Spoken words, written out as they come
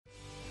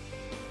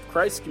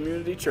Christ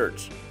Community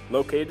Church,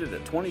 located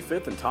at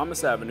 25th and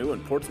Thomas Avenue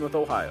in Portsmouth,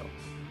 Ohio.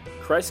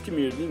 Christ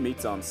Community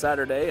meets on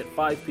Saturday at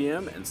 5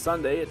 p.m. and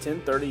Sunday at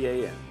 10:30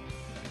 a.m.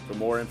 For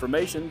more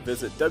information,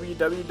 visit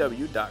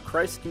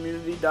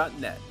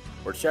www.christcommunity.net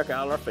or check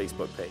out our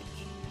Facebook page.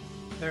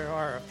 There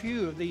are a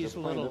few of these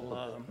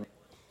little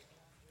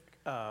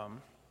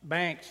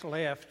banks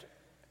left.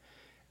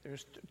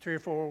 There's 3 or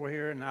 4 over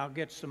here, and I'll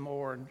get some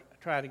more and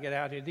try to get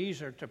out here.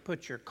 These are to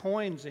put your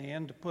coins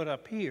in, to put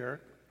up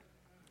here,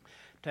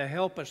 to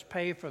help us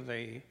pay for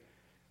the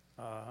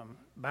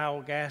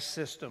biogas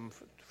system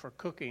for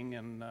cooking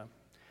in,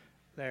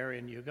 there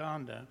in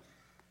Uganda.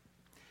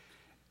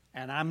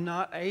 And I'm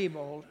not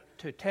able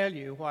to tell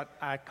you what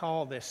I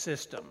call this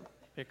system,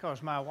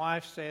 because my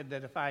wife said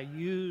that if I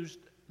used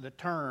the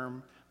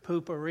term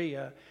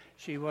pooperia,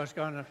 she was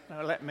going to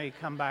let me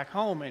come back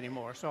home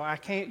anymore. So I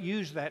can't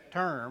use that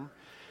term.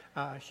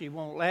 She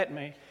won't let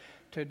me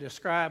to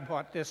describe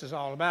what this is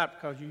all about,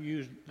 because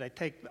they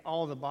take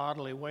all the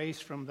bodily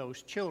waste from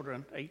those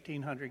children,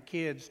 1,800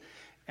 kids,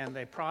 and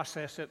they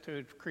process it through,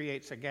 it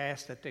creates a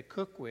gas that they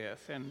cook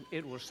with, and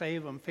it will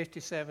save them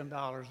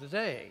 $57 a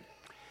day,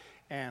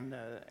 and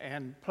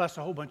plus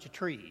a whole bunch of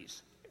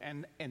trees.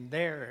 And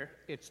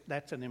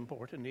that's an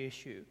important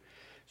issue.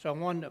 So I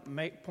wanted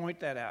to point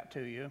that out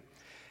to you.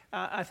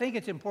 I think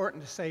it's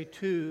important to say,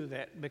 too,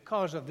 that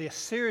because of this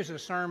series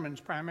of sermons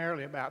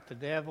primarily about the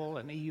devil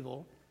and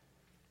evil,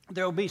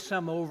 there will be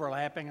some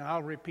overlapping.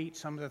 I'll repeat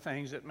some of the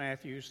things that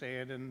Matthew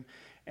said,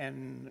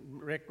 and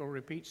Rick will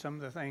repeat some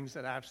of the things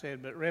that I've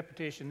said, but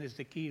repetition is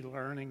the key to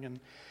learning,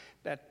 and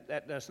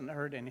that doesn't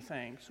hurt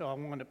anything. So I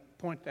want to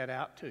point that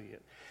out to you.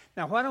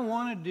 Now, what I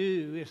want to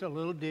do is a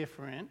little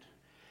different.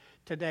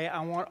 Today,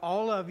 I want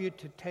all of you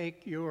to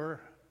pick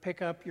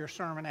up your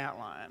sermon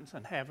outlines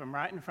and have them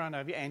right in front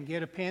of you, and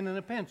get a pen and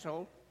a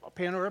pencil, a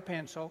pen or a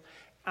pencil.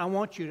 I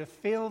want you to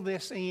fill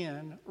this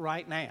in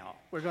right now.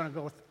 We're going to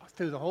go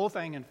through the whole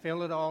thing and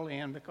fill it all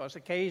in, because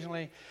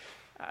occasionally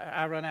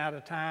I run out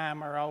of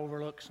time or I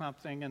overlook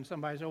something and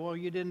somebody says, well,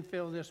 you didn't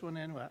fill this one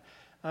in. Well,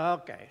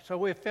 okay, so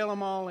we'll fill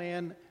them all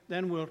in,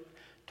 then we'll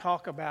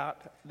talk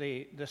about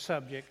the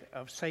subject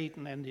of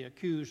Satan and the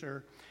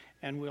accuser,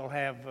 and we'll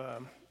have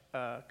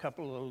a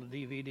couple of little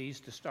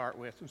DVDs to start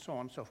with, and so on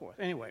and so forth.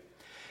 Anyway,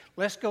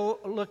 let's go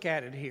look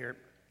at it here.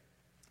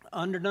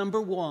 Under number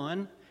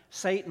 1,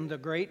 Satan, the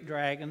great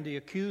dragon, the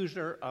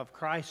accuser of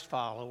Christ's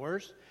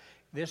followers.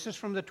 This is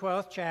from the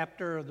 12th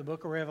chapter of the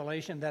book of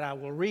Revelation that I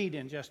will read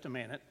in just a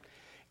minute.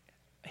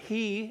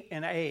 He,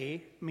 in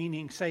A,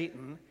 meaning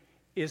Satan,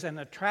 is an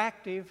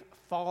attractive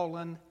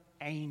fallen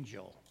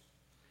angel.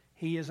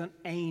 He is an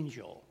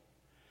angel.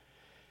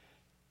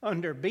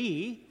 Under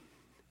B,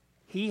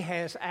 he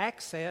has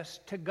access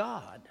to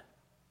God.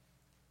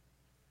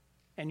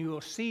 And you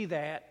will see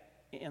that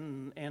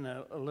in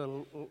a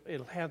little,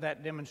 it'll have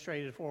that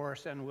demonstrated for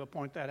us, and we'll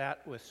point that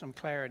out with some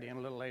clarity a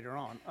little later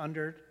on.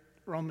 Under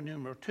Roman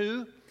numeral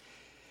 2,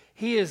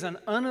 he is an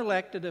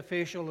unelected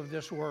official of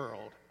this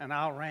world. And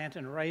I'll rant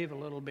and rave a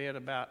little bit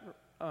about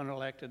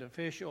unelected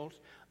officials.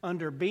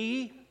 Under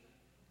B,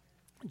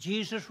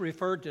 Jesus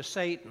referred to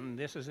Satan,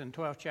 this is in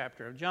 12th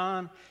chapter of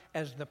John,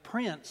 as the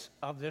prince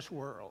of this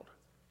world.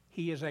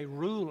 He is a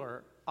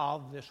ruler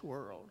of this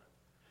world.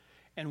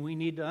 And we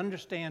need to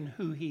understand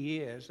who he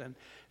is. And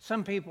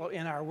some people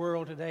in our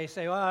world today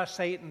say,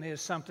 Satan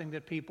is something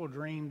that people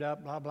dreamed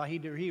up, blah, blah.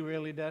 He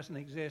really doesn't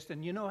exist.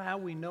 And you know how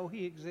we know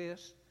he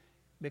exists?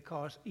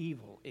 Because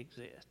evil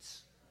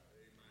exists.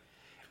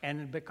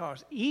 And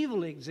because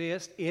evil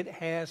exists, it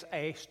has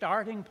a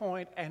starting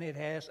point and it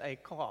has a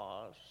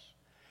cause.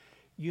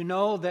 You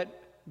know that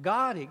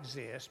God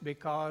exists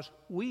because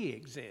we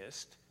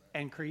exist,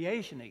 and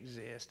creation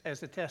exists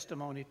as a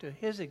testimony to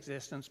his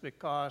existence,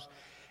 because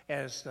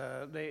as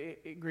the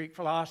Greek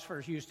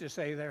philosophers used to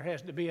say, there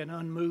has to be an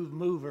unmoved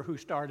mover who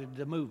started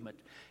the movement.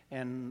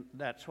 And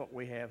that's what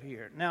we have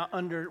here. Now,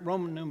 under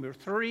Roman number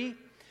 3,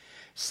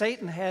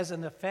 Satan has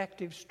an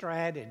effective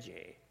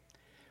strategy.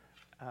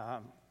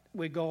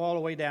 We go all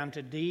the way down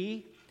to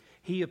D.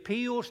 He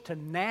appeals to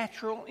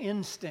natural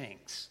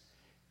instincts,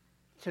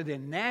 to the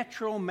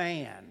natural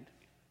man.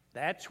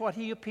 That's what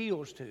he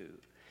appeals to.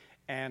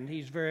 And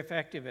he's very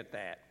effective at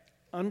that.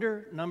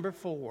 Under number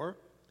 4,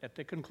 at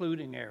the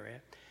concluding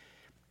area,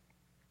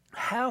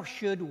 how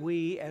should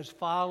we, as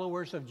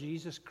followers of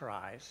Jesus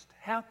Christ,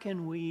 how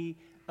can we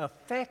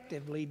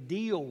effectively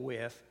deal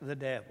with the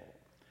devil?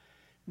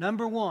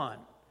 Number 1,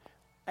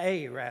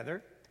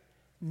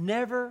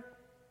 never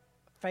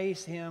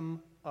face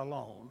him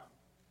alone.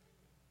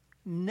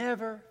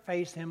 Never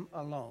face him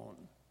alone.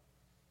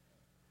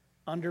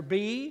 Under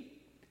B,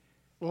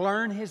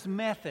 learn his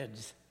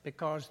methods,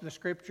 because the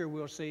scripture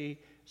we'll see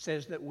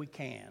says that we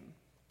can.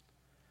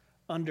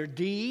 Under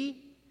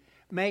D,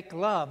 make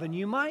love. And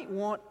you might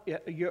want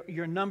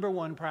your number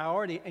 1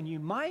 priority, and you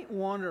might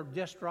want to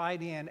just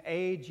write in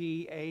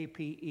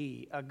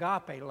AGAPE,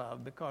 agape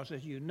love, because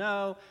as you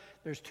know,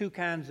 there's 2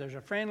 kinds. There's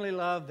a friendly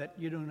love that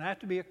you don't have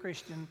to be a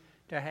Christian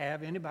to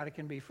have. Anybody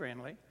can be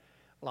friendly.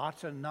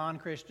 Lots of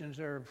non-Christians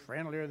are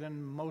friendlier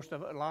than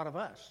a lot of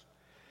us.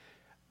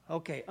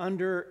 Okay,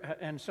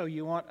 and so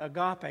you want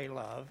agape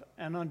love.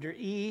 And under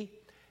E,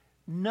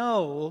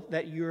 know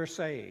that you're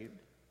saved.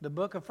 The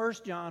book of 1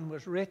 John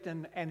was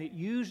written, and it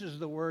uses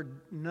the word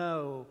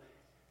know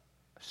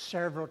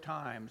several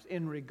times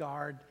in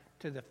regard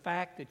to the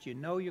fact that you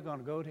know you're going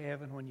to go to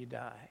heaven when you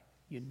die.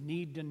 You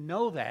need to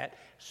know that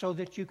so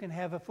that you can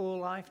have a full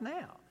life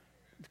now,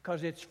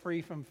 because it's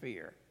free from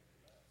fear.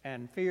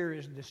 And fear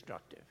is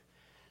destructive.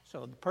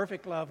 So the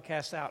perfect love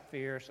casts out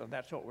fear, so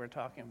that's what we're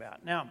talking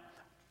about. Now,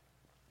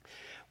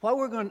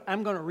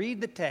 I'm going to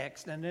read the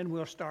text, and then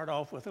we'll start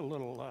off with a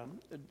little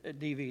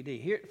DVD.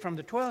 Here, from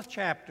the 12th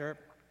chapter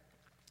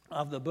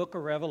of the book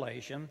of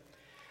Revelation,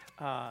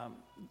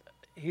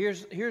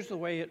 here's the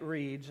way it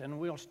reads, and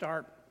we'll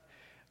start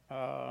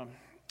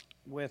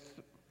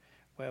with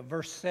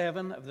verse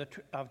 7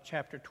 of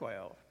chapter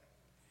 12.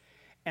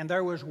 And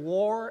there was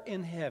war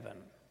in heaven.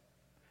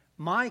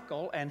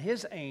 Michael and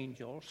his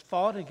angels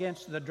fought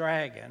against the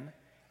dragon,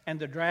 and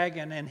the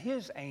dragon and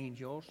his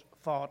angels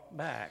fought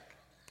back.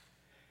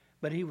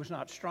 But he was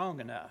not strong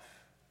enough,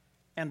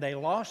 and they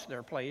lost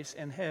their place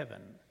in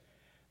heaven.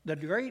 The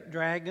great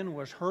dragon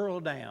was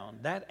hurled down,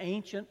 that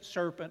ancient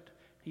serpent,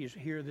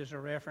 here there's a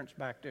reference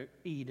back to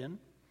Eden,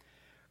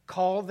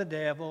 called the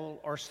devil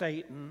or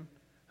Satan,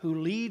 who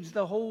leads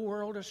the whole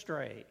world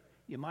astray.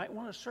 You might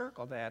want to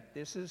circle that.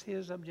 This is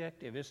his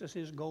objective. This is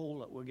his goal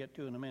that we'll get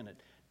to in a minute,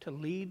 to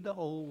lead the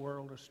whole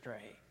world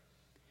astray.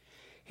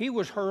 He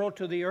was hurled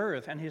to the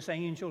earth, and his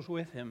angels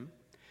with him.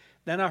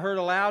 Then I heard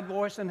a loud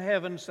voice in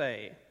heaven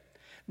say,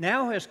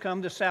 now has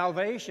come the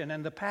salvation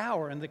and the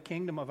power and the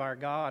kingdom of our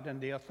God and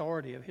the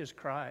authority of his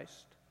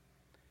Christ.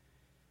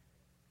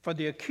 For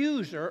the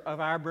accuser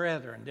of our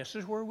brethren, this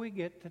is where we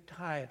get the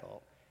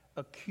title,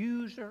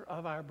 accuser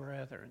of our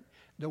brethren.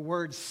 The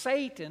word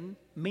Satan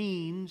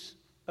means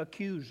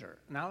accuser.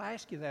 And I'll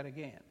ask you that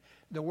again.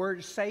 The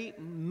word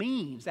Satan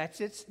means,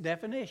 that's its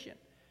definition,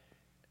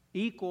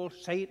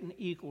 Satan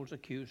equals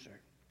accuser.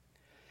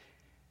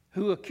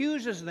 Who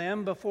accuses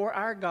them before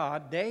our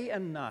God day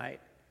and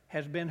night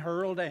has been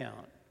hurled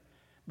down.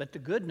 But the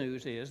good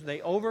news is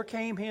they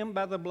overcame him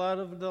by the blood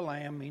of the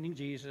Lamb, meaning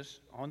Jesus,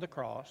 on the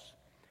cross,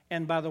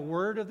 and by the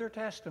word of their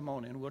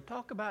testimony. And we'll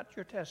talk about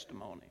your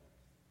testimony.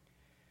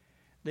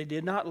 They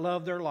did not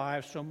love their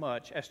lives so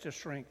much as to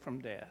shrink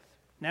from death.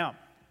 Now,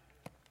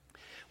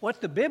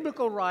 what the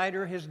biblical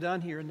writer has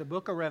done here in the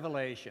book of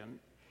Revelation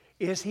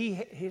is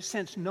he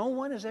since no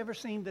one has ever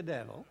seen the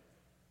devil,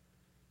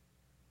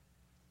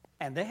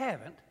 and they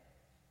haven't,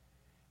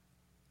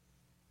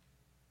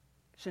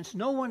 since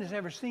no one has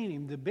ever seen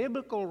him, the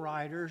biblical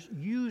writers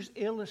use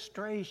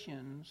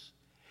illustrations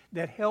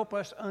that help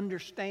us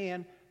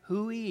understand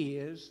who he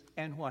is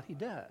and what he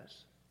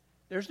does.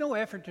 There's no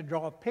effort to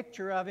draw a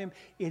picture of him.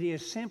 It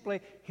is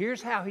simply,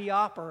 here's how he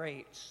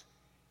operates,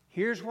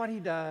 here's what he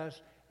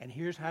does, and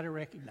here's how to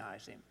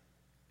recognize him.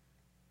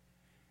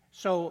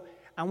 So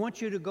I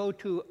want you to go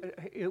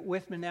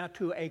with me now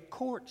to a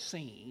court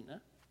scene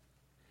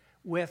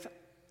with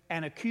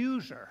an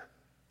accuser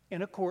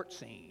in a court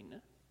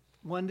scene,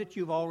 one that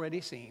you've already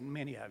seen,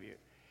 many of you.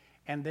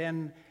 And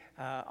then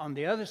on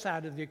the other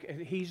side of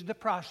he's the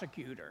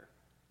prosecutor,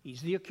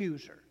 he's the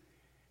accuser,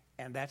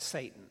 and that's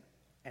Satan.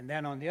 And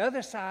then on the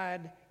other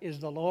side is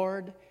the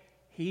Lord.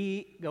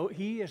 He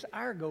is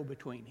our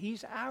go-between.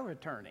 He's our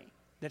attorney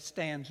that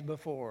stands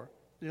before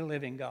the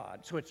living God.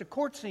 So it's a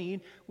court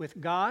scene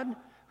with God,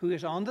 who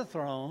is on the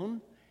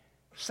throne,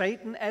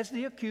 Satan as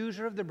the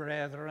accuser of the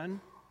brethren,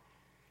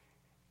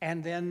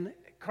 and then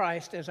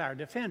Christ as our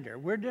defender.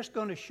 We're just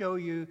going to show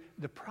you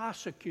the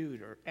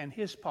prosecutor and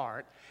his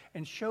part,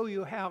 and show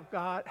you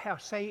how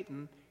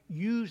Satan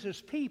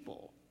uses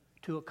people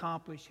to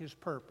accomplish his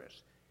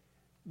purpose.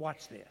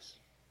 Watch this.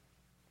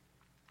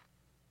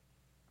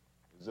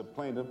 Is the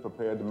plaintiff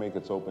prepared to make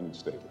its opening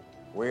statement?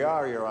 We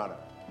are, Your Honor.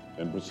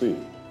 And proceed.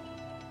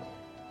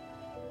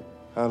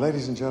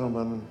 Ladies and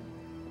gentlemen,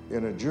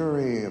 in a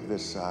jury of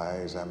this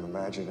size, I'm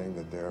imagining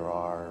that there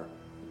are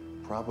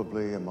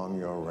probably among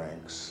your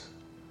ranks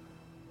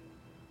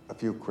a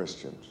few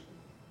Christians,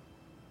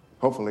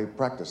 hopefully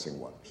practicing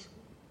ones.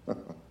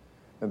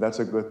 And that's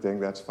a good thing,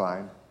 that's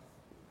fine,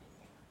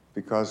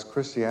 because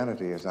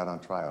Christianity is not on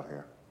trial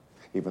here,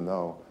 even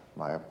though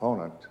my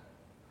opponent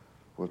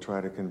will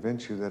try to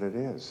convince you that it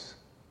is.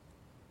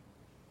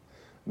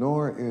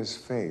 Nor is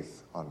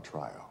faith on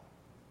trial.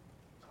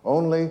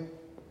 Only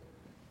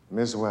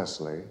Ms.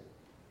 Wesley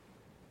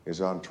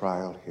is on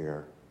trial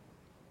here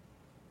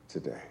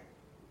today.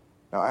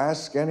 Now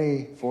ask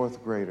any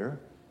fourth grader,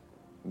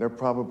 they're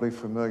probably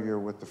familiar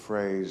with the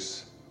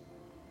phrase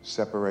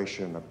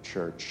separation of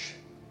church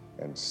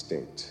and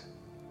state.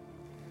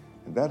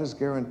 And that is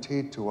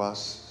guaranteed to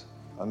us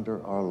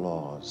under our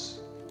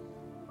laws.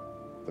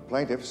 The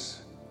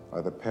plaintiffs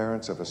are the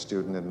parents of a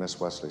student in Miss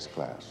Wesley's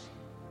class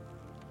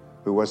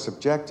who was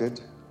subjected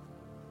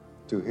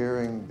to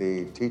hearing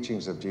the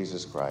teachings of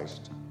Jesus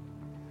Christ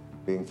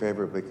being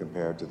favorably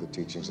compared to the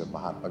teachings of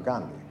Mahatma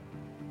Gandhi.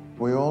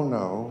 We all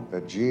know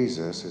that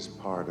Jesus is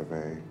part of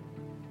a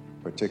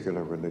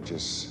particular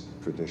religious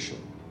tradition.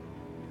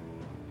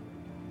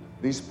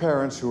 These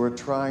parents who are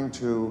trying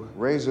to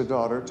raise a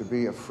daughter to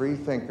be a free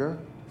thinker,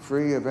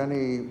 free of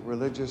any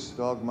religious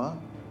dogma,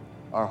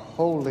 are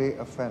wholly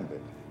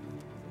offended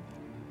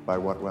by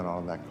what went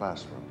on in that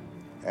classroom.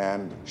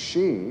 And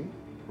she,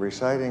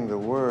 reciting the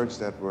words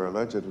that were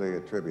allegedly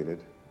attributed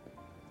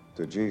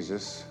to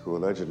Jesus, who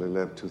allegedly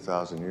lived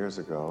 2,000 years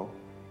ago,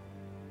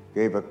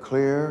 gave a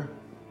clear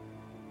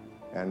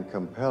and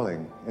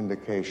compelling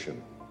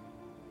indication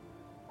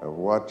of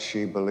what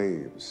she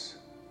believes,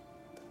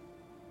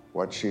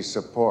 what she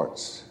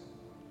supports,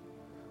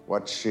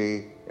 what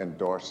she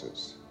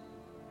endorses.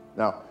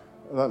 Now,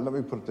 let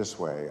me put it this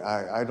way.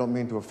 I don't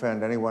mean to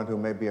offend anyone who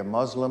may be a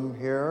Muslim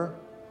here,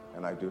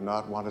 and I do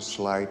not want to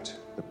slight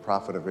the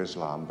Prophet of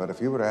Islam, but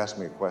if you were to ask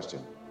me a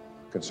question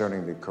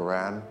concerning the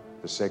Quran,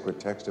 the sacred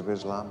text of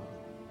Islam,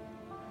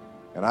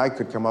 and I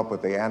could come up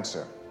with the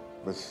answer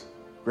with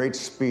great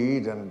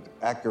speed and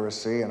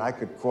accuracy, and I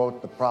could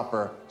quote the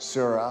proper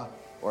surah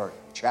or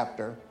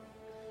chapter,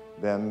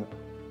 then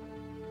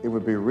it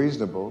would be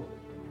reasonable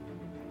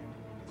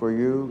for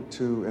you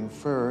to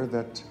infer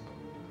that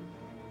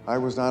I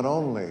was not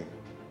only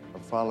a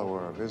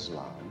follower of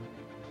Islam,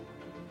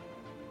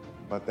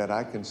 but that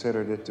I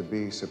considered it to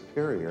be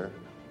superior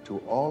to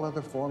all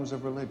other forms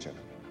of religion.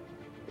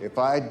 If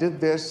I did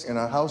this in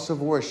a house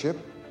of worship,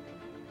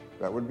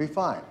 that would be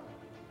fine.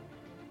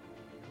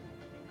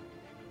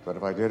 But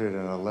if I did it in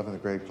an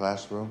 11th grade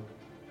classroom,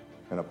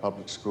 in a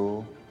public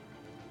school,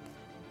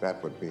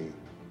 that would be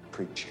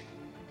preaching,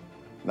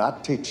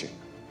 not teaching.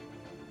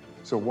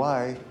 So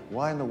why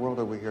in the world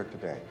are we here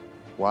today?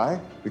 Why?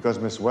 Because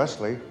Miss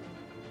Wesley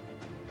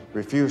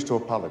refused to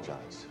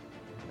apologize.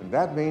 And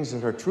that means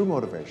that her true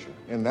motivation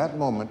in that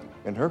moment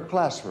in her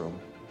classroom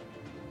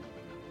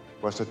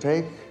was to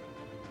take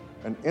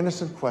an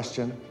innocent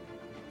question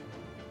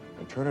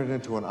and turn it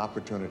into an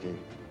opportunity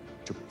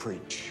to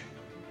preach,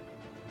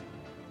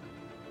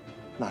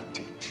 not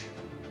teach.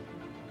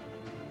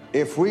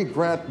 If we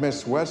grant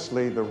Miss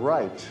Wesley the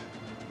right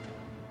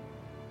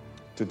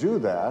to do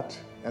that,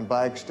 and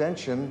by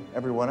extension,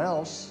 everyone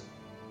else,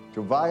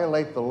 to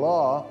violate the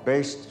law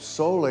based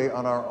solely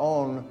on our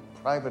own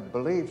private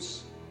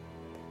beliefs,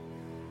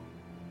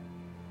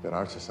 then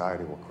our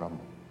society will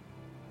crumble.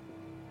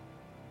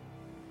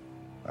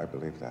 I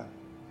believe that.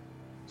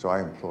 So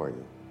I implore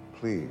you,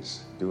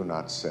 please do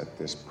not set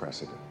this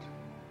precedent.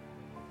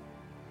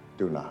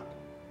 Do not.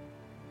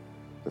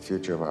 The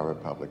future of our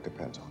republic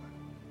depends on it.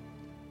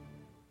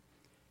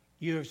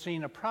 You have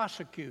seen a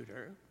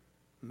prosecutor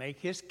make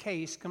his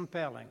case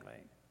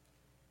compellingly,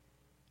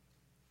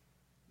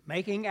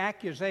 making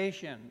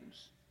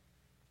accusations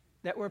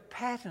that were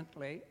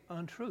patently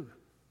untrue.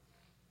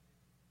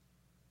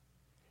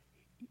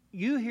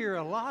 You hear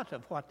a lot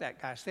of what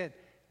that guy said.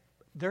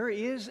 There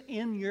is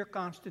in your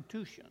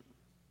Constitution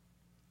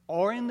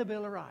or in the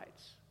Bill of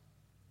Rights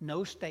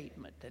no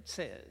statement that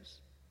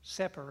says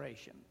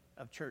separation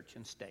of church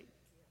and state.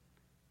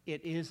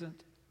 It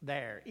isn't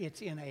there.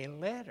 It's in a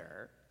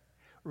letter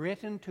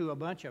written to a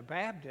bunch of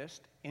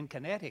Baptists in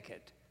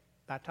Connecticut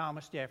by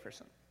Thomas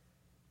Jefferson.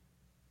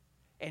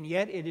 And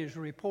yet it is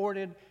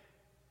reported.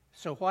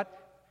 So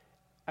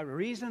a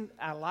reason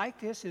I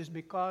like this is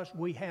because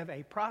we have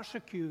a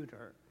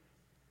prosecutor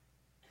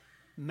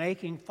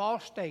making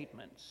false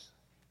statements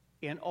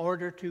in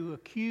order to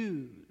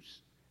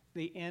accuse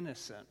the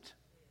innocent.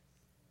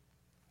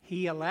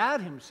 He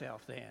allowed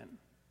himself then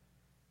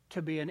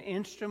to be an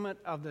instrument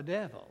of the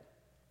devil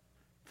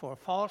for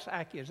false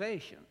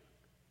accusation.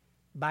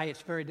 By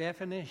its very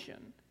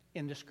definition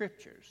in the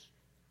Scriptures,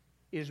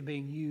 is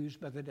being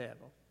used by the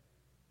devil.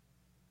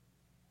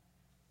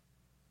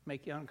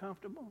 Make you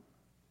uncomfortable?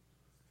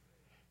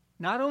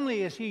 Not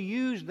only is he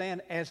used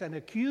then as an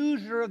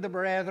accuser of the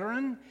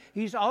brethren,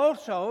 he's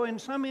also, in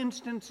some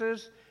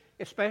instances,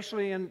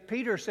 especially in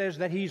Peter says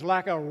that he's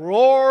like a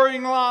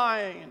roaring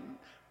lion,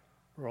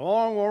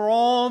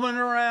 roaming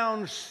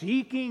around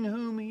seeking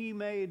whom he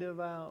may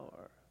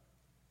devour.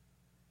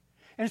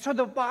 And so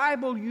the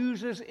Bible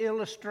uses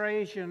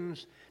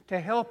illustrations to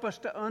help us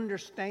to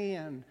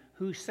understand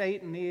who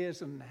Satan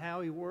is and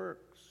how he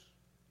works.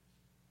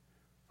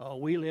 Oh,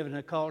 we live in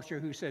a culture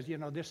who says,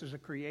 this is a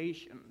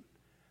creation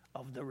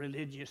of the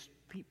religious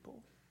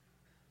people.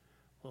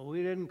 Well,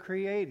 we didn't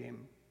create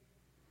him,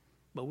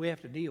 but we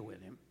have to deal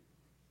with him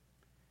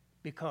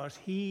because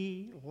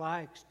he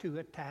likes to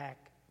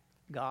attack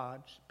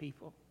God's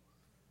people.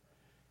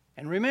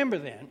 And remember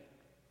then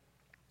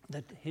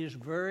that his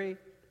very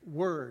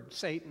word,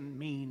 Satan,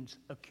 means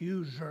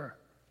accuser.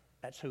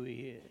 That's who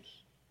he is.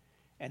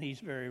 And he's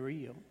very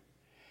real.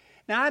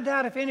 Now, I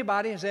doubt if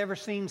anybody has ever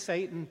seen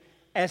Satan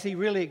as he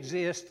really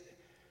exists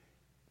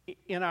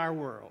in our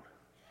world.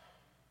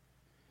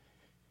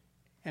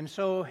 And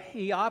so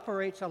he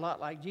operates a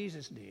lot like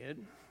Jesus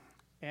did,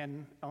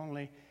 and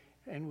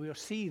we'll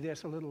see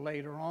this a little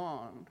later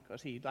on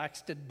because he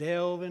likes to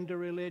delve into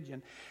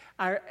religion.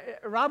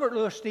 Robert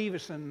Louis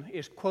Stevenson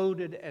is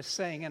quoted as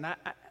saying, and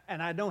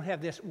I don't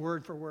have this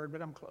word for word,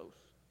 but I'm close,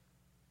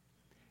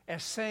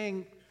 as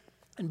saying,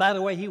 and by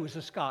the way, he was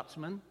a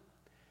Scotsman,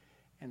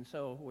 and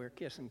so we're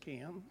kissing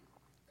Kim.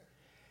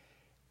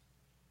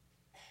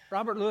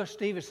 Robert Louis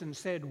Stevenson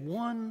said,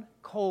 one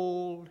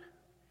cold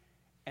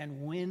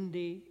and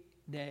windy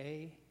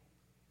day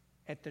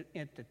at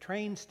the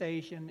train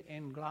station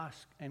in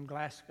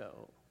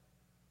Glasgow,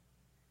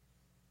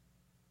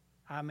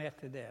 I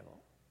met the devil.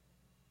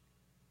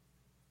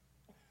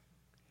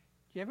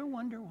 Do you ever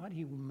wonder what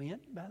he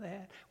meant by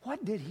that?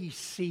 What did he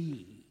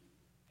see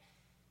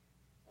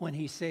when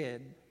he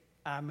said,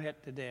 I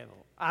met the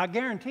devil? I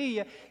guarantee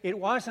you it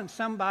wasn't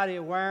somebody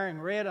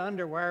wearing red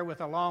underwear with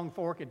a long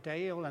forked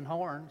tail and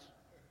horns.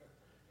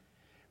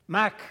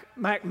 My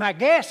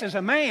guess as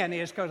a man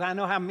is, because I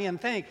know how men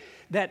think,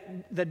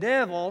 that the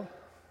devil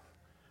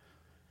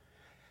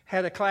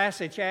had a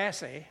classy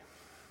chassis.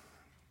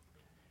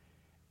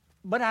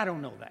 But I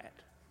don't know that,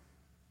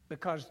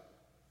 because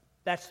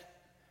that's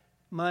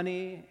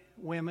money,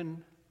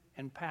 women,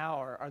 and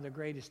power are the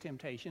greatest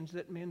temptations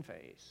that men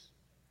face.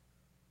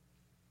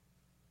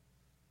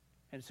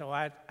 And so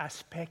I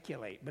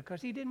speculate,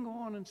 because he didn't go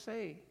on and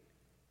say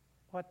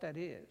what that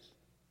is.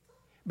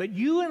 But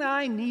you and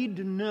I need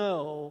to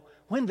know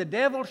when the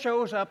devil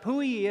shows up,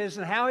 who he is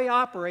and how he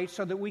operates,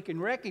 so that we can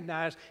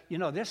recognize,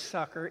 this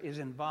sucker is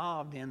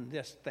involved in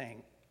this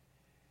thing.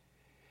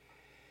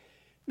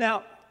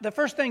 Now, the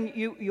first thing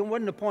you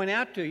wanted to point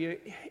out to you,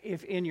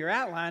 if in your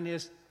outline,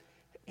 is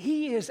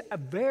he is a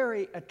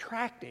very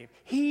attractive.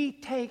 He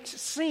takes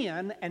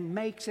sin and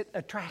makes it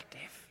attractive.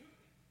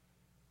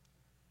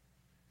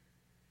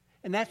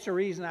 And that's the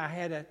reason I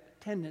had a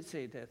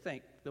tendency to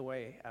think the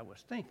way I was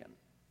thinking.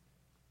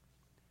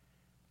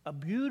 A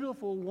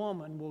beautiful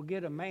woman will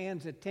get a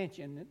man's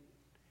attention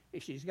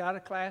if she's got a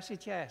classy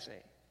chassis.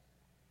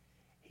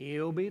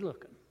 He'll be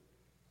looking.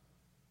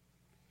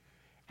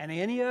 And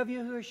any of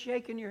you who are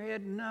shaking your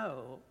head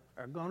no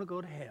are going to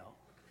go to hell.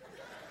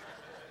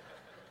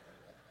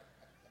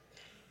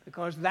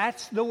 Because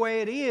that's the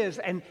way it is.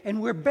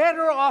 And we're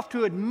better off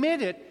to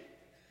admit it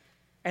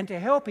and to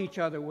help each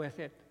other with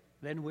it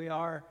than we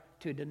are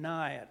to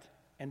deny it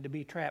and to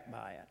be trapped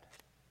by it.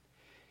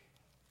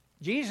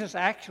 Jesus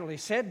actually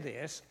said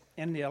this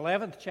in the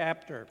 11th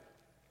chapter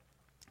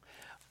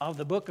of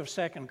the book of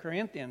 2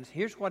 Corinthians.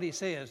 Here's what he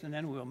says, and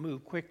then we'll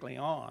move quickly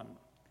on.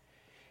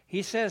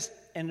 He says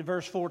in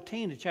verse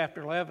 14 of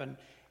chapter 11,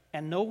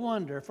 and no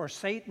wonder, for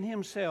Satan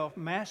himself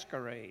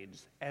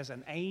masquerades as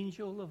an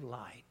angel of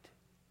light.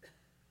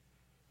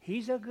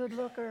 He's a good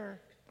looker.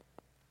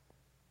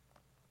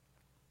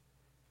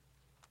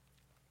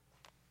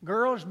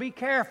 Girls, be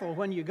careful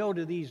when you go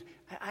to these.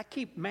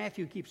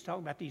 Matthew keeps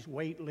talking about these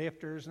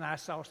weightlifters, and I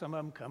saw some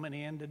of them coming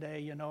in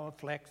today,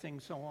 flexing,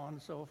 so on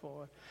and so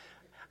forth.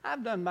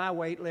 I've done my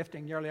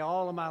weightlifting nearly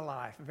all of my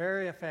life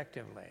very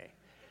effectively.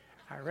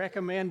 I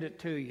recommend it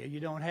to you. You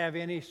don't have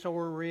any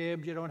sore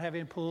ribs, you don't have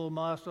any pull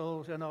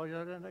muscles,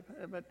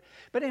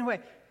 But anyway,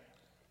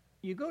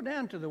 you go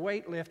down to the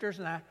weightlifters,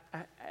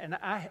 and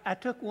I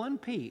took one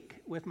peek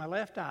with my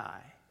left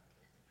eye.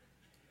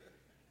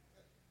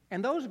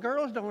 And those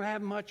girls don't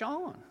have much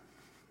on.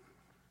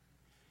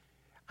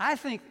 I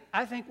think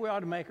we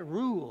ought to make a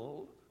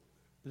rule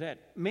that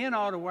men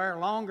ought to wear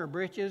longer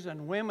breeches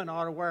and women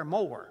ought to wear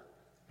more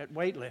at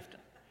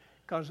weightlifting.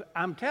 Because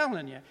I'm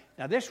telling you,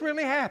 now this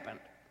really happened.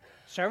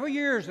 Several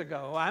years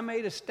ago, I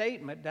made a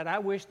statement that I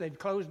wish they'd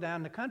close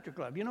down the country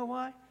club. You know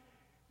why?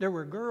 There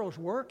were girls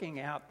working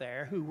out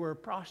there who were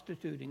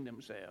prostituting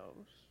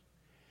themselves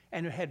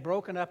and had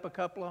broken up a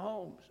couple of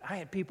homes. I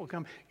had people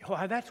come,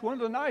 that's one of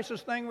the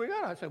nicest things we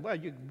got. I said, well,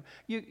 you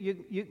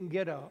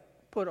can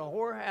put a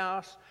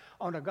whorehouse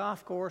on a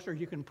golf course, or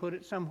you can put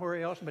it somewhere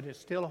else, but it's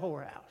still a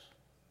whorehouse.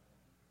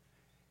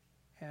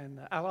 And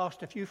I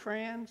lost a few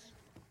friends.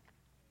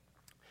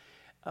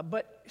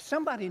 But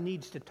somebody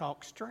needs to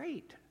talk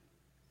straight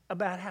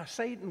about how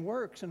Satan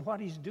works and what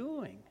he's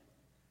doing.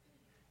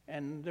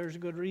 And there's a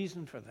good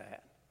reason for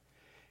that.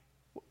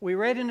 We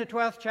read in the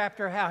 12th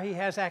chapter how he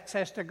has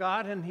access to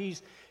God, and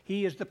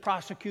he is the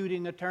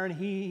prosecuting attorney.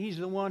 He's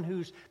the one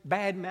who's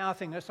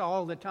bad-mouthing us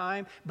all the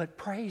time. But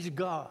praise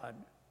God,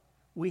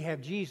 we have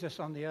Jesus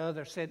on the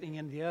other, sitting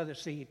in the other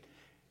seat,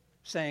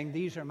 saying,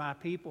 these are my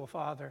people,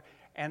 Father,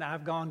 and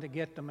I've gone to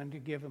get them and to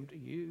give them to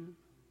you.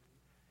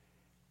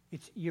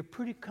 You're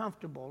pretty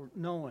comfortable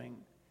knowing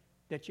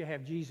that you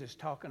have Jesus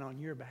talking on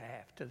your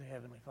behalf to the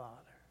Heavenly Father.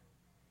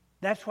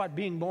 That's what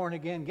being born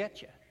again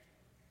gets you.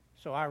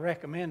 So I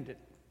recommend it.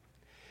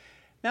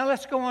 Now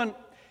let's go on.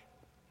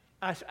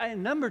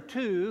 Number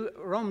 2,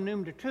 Roman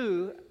numeral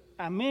 2,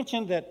 I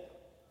mentioned that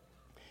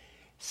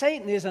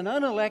Satan is an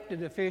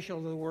unelected official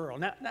of the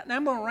world. Now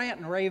I'm going to rant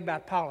and rave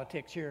about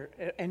politics here.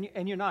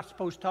 And you're not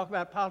supposed to talk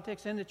about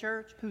politics in the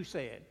church? Who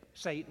said?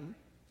 Satan.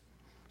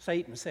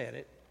 Satan said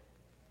it.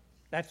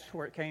 That's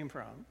where it came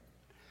from.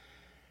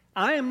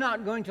 I am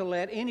not going to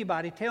let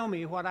anybody tell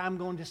me what I'm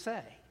going to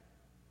say.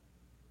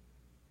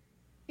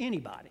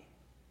 Anybody.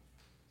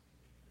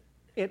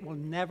 It will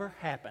never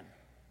happen.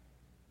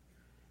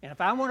 And if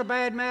I want to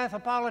badmouth a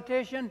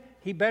politician,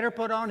 he better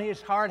put on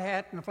his hard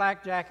hat and a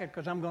flak jacket,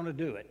 because I'm going to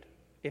do it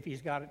if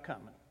he's got it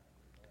coming.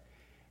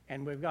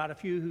 And we've got a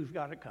few who've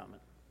got it coming.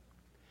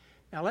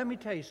 Now let me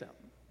tell you something.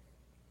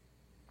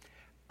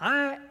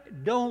 I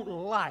don't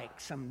like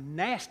some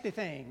nasty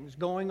things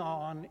going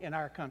on in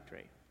our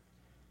country.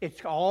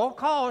 It's all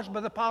caused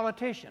by the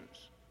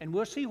politicians, and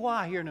we'll see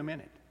why here in a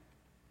minute.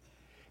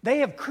 They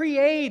have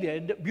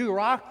created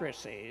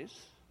bureaucracies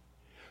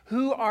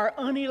who are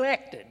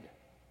unelected,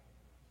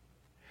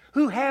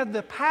 who have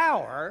the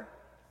power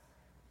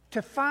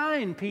to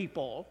fine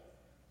people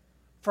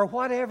for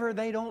whatever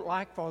they don't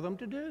like for them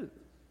to do.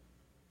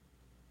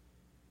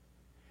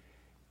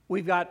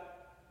 We've got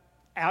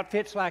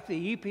outfits like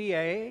the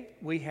EPA,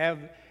 we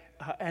have,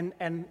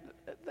 and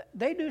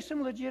they do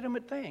some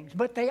legitimate things,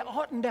 but they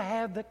oughtn't to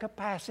have the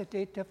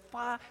capacity to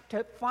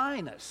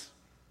fine us.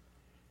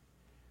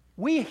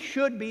 We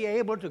should be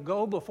able to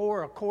go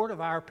before a court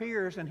of our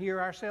peers and hear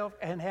ourselves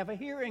and have a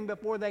hearing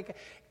before they can.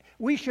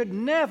 We should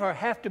never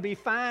have to be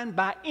fined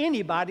by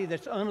anybody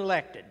that's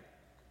unelected.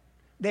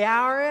 The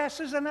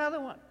IRS is another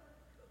one.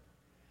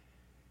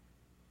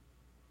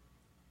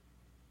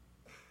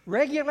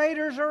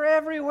 Regulators are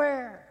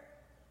everywhere.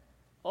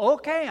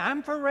 Okay,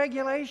 I'm for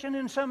regulation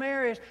in some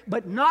areas,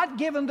 but not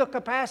given the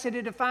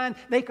capacity to fine.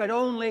 They could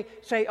only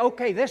say,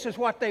 okay, this is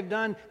what they've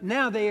done.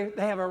 Now they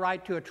have a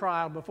right to a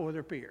trial before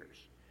their peers.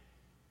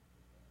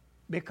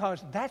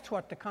 Because that's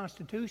what the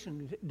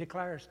Constitution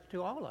declares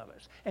to all of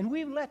us. And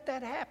we've let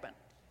that happen.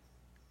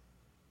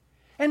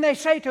 And they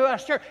say to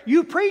us, sir,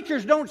 you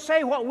preachers don't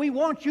say what we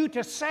want you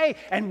to say,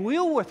 and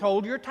we'll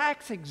withhold your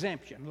tax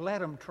exemption. Let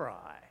them try.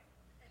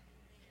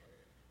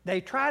 They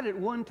tried it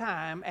one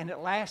time, and it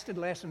lasted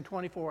less than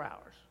 24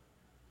 hours.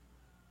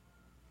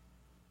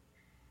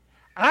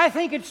 I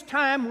think it's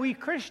time we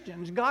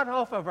Christians got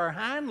off of our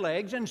hind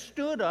legs and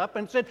stood up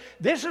and said,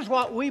 this is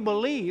what we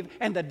believe,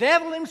 and the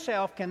devil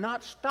himself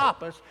cannot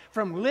stop us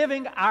from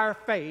living our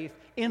faith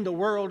in the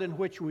world in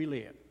which we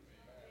live.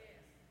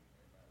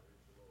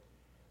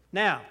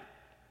 Now,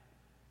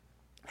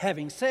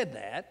 having said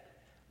that,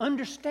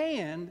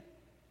 understand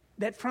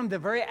that from the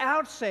very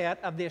outset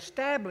of the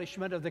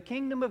establishment of the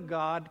kingdom of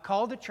God,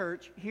 called the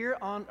church here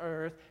on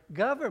earth,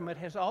 government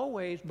has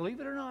always, believe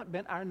it or not,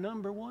 been our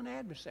number one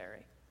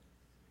adversary.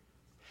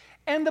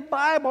 And the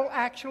Bible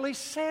actually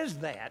says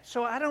that.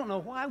 So I don't know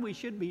why we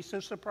should be so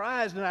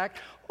surprised and act,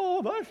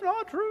 oh, that's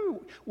not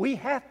true. We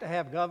have to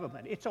have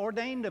government. It's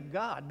ordained of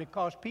God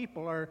because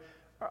people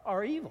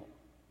are evil.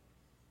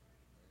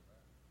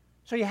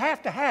 So you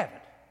have to have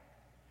it.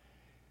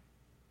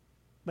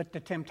 But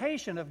the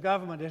temptation of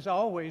government has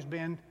always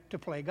been to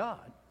play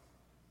God.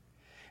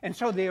 And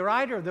so the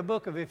writer of the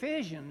book of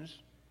Ephesians,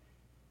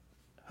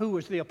 who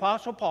was the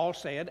Apostle Paul,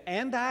 said,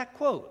 and I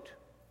quote,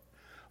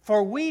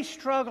 "For we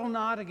struggle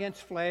not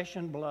against flesh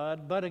and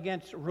blood, but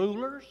against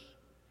rulers,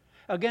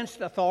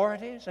 against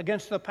authorities,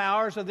 against the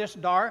powers of this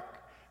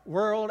dark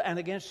world, and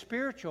against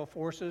spiritual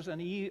forces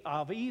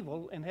of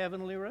evil in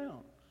heavenly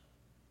realms."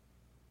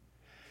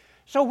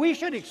 So we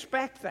should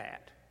expect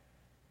that.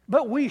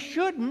 But we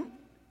shouldn't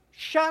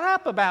shut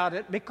up about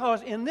it,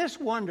 because in this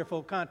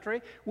wonderful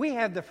country, we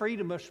have the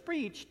freedom of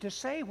speech to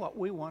say what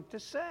we want to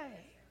say.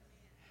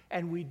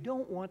 And we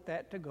don't want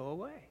that to go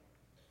away.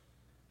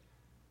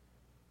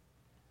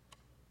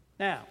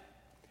 Now,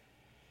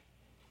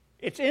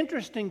 it's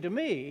interesting to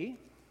me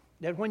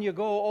that when you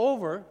go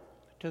over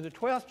to the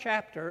 12th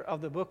chapter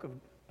of the book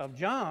of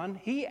John,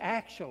 he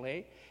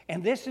actually,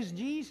 and this is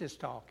Jesus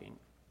talking,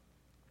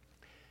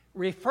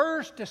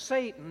 refers to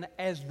Satan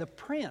as the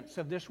prince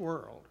of this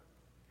world.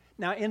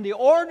 Now, in the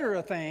order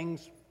of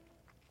things,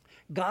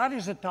 God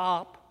is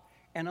atop,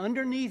 and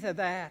underneath of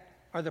that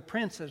are the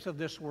princes of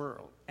this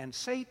world. And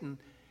Satan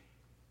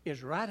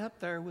is right up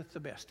there with the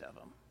best of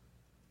them.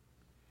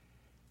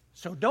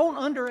 So don't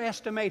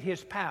underestimate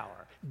his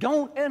power.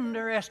 Don't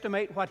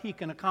underestimate what he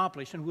can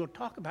accomplish. And we'll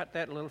talk about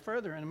that a little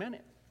further in a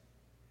minute.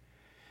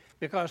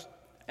 Because,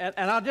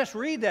 and I'll just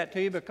read that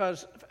to you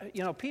because,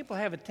 you know, people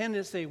have a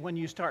tendency when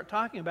you start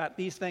talking about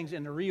these things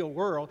in the real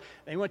world,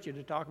 they want you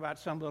to talk about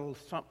something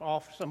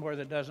off somewhere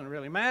that doesn't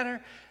really matter.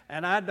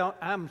 And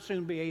I'm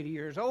soon be 80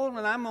 years old,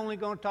 and I'm only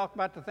going to talk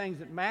about the things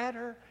that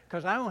matter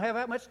because I don't have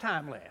that much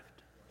time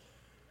left.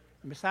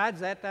 And besides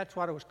that, that's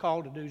what I was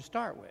called to do to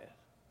start with.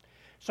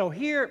 So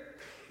here,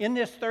 in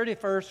this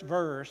 31st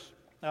verse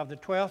of the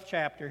 12th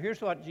chapter,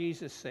 here's what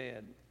Jesus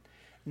said.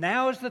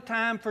 Now is the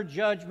time for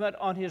judgment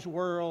on his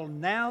world.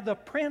 Now the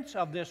prince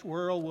of this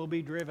world will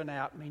be driven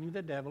out, meaning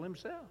the devil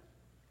himself.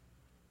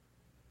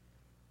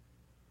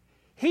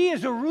 He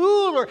is a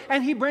ruler,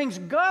 and he brings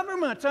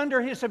governments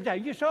under his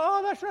subjection. You say,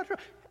 oh, that's not true.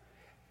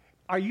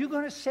 Are you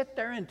going to sit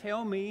there and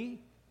tell me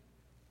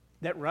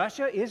that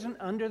Russia isn't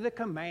under the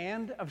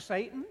command of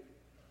Satan?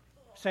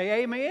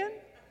 Say amen.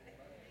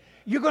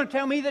 You're going to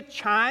tell me that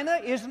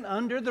China isn't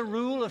under the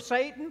rule of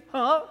Satan?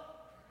 Huh?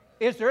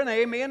 Is there an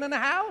amen in the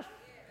house?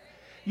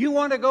 You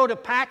want to go to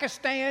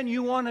Pakistan,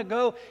 you want to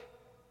go,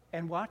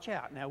 and watch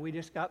out. Now, we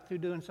just got through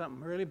doing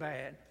something really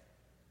bad.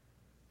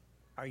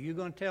 Are you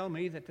going to tell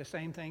me that the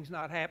same thing's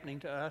not happening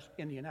to us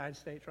in the United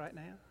States right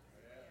now?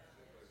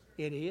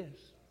 It is.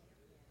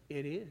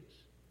 It is.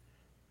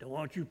 Don't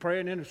want you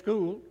praying in a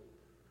school.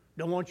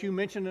 Don't want you to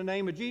mention the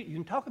name of Jesus. You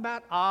can talk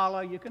about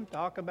Allah, you can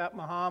talk about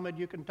Muhammad,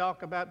 you can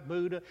talk about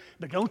Buddha,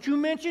 but don't you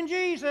mention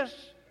Jesus.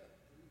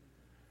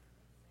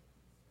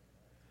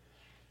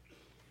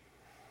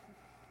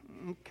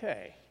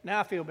 Okay,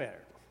 now I feel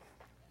better.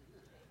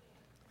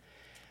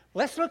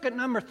 Let's look at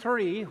number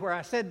 3, where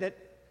I said that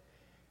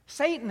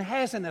Satan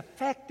has an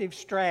effective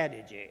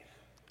strategy.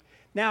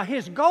 Now,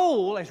 his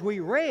goal, as we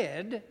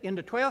read in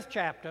the 12th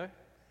chapter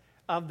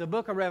of the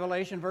book of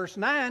Revelation, verse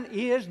 9,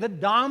 is the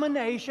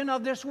domination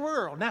of this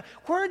world. Now,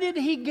 where did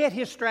he get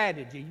his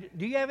strategy?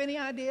 Do you have any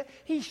idea?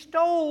 He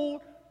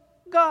stole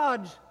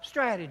God's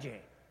strategy.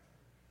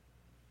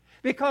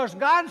 Because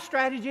God's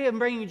strategy in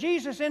bringing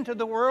Jesus into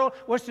the world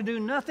was to do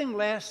nothing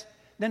less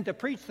than to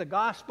preach the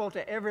gospel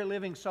to every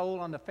living soul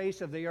on the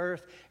face of the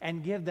earth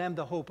and give them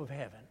the hope of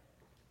heaven.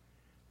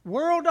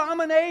 World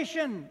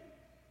domination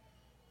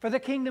for the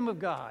kingdom of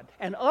God.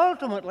 And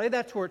ultimately,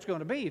 that's where it's going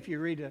to be if you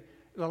read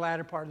the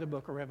latter part of the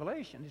book of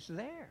Revelation. It's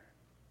there.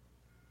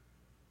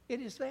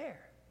 It is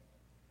there.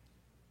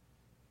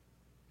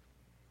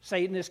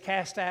 Satan is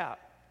cast out,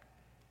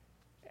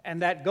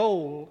 and that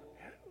goal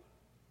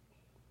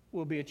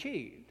will be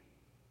achieved.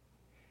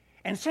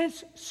 And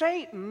since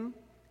Satan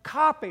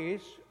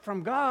copies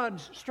from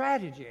God's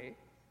strategy,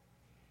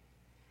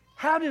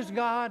 how does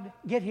God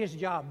get his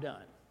job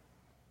done?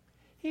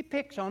 He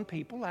picks on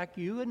people like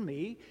you and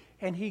me,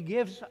 and he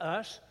gives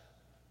us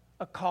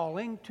a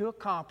calling to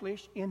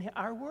accomplish in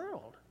our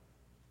world.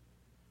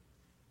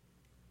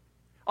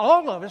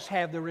 All of us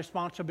have the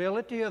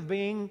responsibility of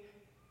being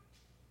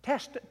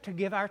to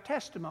give our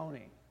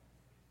testimony,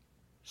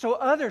 so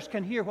others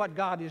can hear what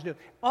God is doing.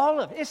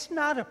 All of it. It's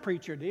not a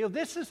preacher deal.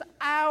 This is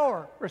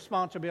our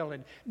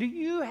responsibility. Do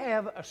you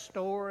have a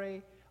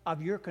story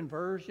of your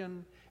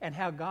conversion and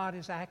how God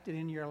has acted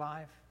in your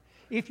life?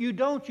 If you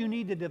don't, you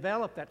need to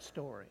develop that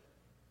story.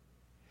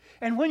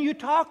 And when you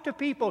talk to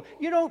people,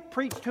 you don't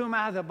preach to them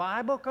out of the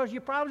Bible because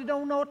you probably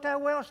don't know it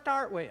that well to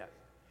start with.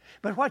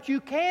 But what you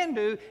can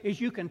do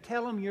is you can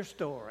tell them your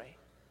story.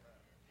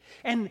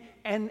 And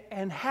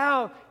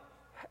how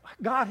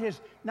God has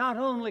not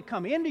only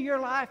come into your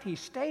life, He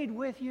stayed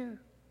with you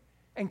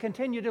and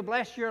continued to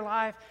bless your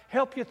life,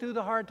 help you through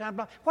the hard times,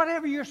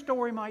 whatever your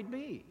story might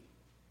be.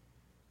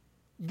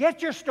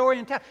 Get your story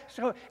and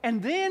tell.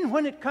 And then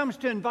when it comes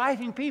to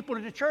inviting people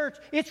to the church,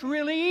 it's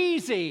really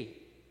easy.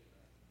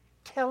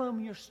 Tell them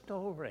your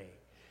story.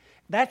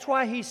 That's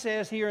why he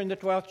says here in the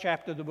 12th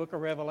chapter of the book of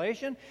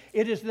Revelation,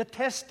 it is the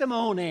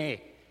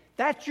testimony.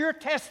 That's your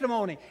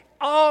testimony.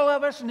 All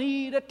of us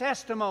need a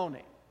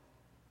testimony.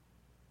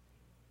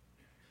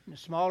 In the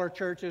smaller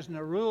churches and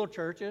the rural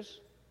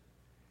churches,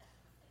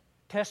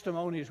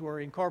 testimonies were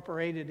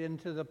incorporated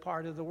into the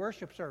part of the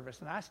worship service,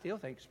 and I still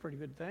think it's a pretty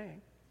good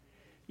thing.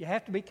 You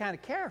have to be kind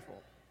of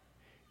careful.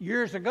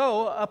 Years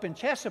ago, up in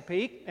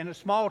Chesapeake, in a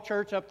small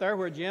church up there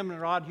where Jim and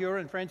Rod Hewer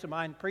and friends of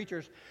mine,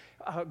 preachers,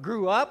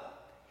 grew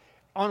up,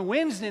 on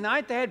Wednesday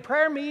night they had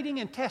prayer meeting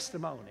and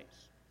testimonies.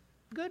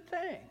 Good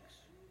things.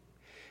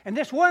 And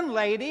this one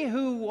lady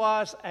who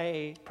was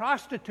a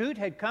prostitute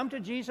had come to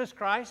Jesus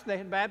Christ. They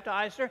had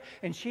baptized her,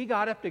 and she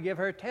got up to give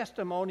her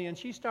testimony, and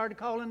she started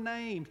calling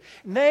names.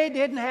 And they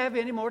didn't have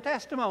any more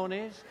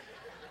testimonies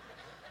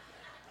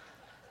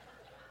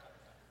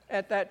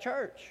at that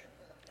church.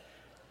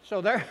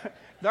 So there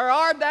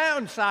are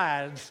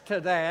downsides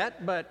to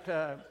that,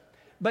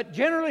 but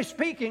generally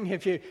speaking,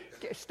 if you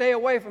stay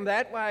away from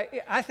that,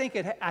 I think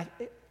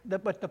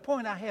but the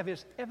point I have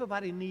is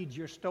everybody needs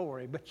your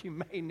story, but you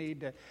may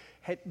need to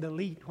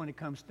delete when it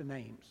comes to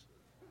names.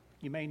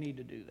 You may need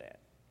to do that.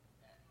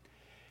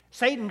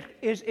 Satan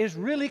is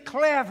really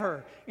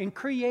clever in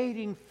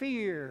creating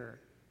fear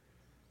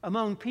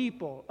among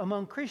people,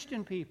 among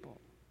Christian people.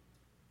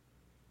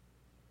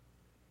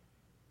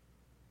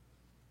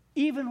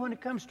 Even when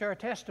it comes to our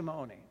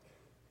testimony.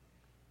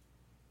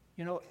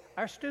 You know,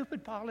 our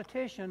stupid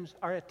politicians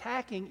are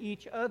attacking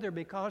each other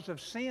because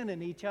of sin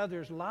in each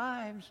other's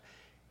lives.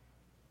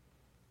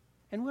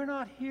 And we're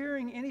not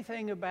hearing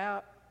anything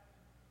about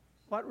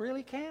what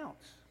really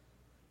counts.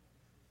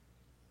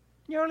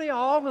 Nearly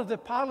all of the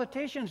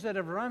politicians that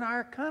have run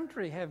our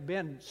country have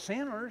been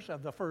sinners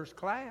of the first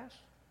class.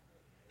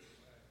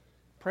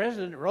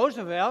 President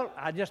Roosevelt,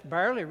 I just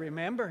barely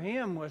remember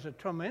him, was a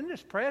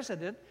tremendous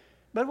president.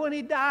 But when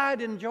he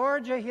died in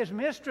Georgia, his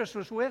mistress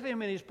was with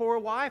him, and his poor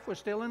wife was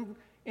still in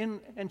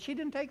and she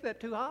didn't take that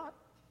too hot.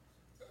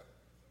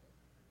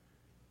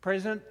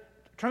 President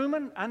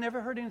Truman, I never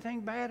heard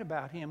anything bad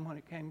about him when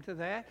it came to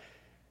that.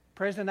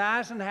 President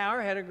Eisenhower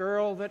had a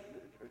girl that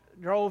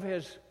drove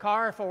his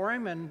car for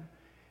him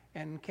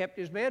and kept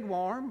his bed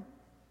warm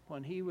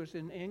when he was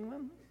in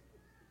England.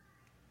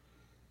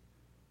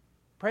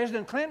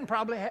 President Clinton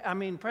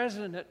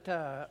President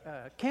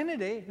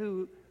Kennedy,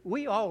 who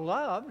we all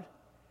loved,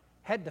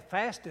 had the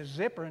fastest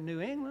zipper in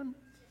New England.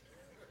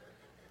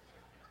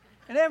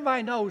 And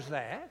everybody knows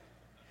that.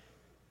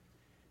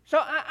 So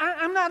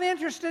I'm not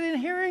interested in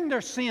hearing their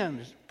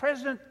sins.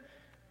 President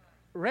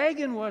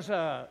Reagan was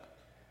a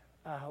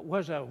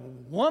was a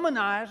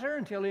womanizer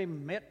until he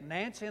met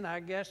Nancy, and I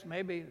guess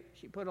maybe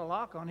she put a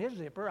lock on his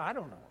zipper. I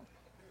don't know.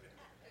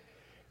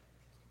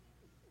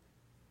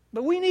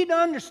 But we need to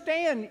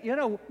understand,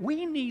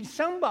 we need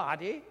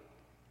somebody,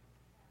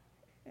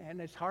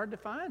 and it's hard to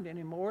find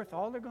anymore if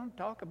all they're going to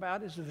talk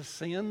about is the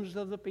sins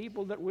of the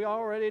people that we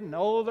already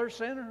know they're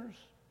sinners.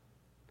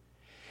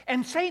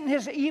 And Satan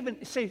has even,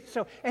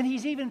 and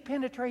he's even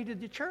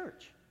penetrated the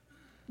church.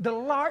 The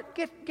Lord,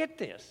 get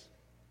this.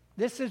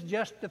 This is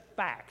just the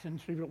facts. And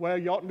so, well,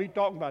 you ought to be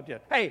talking about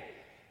this. Hey,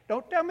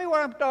 don't tell me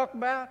what I'm talking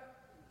about.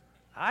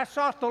 I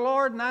sought the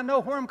Lord and I know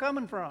where I'm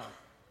coming from.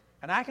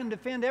 And I can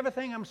defend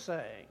everything I'm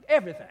saying.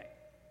 Everything.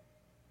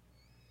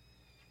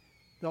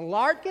 The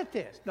Lord, get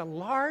this, the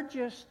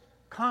largest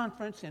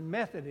conference in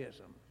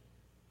Methodism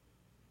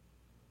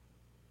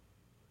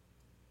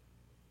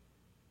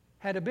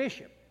had a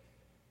bishop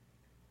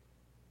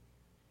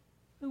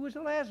who was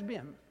a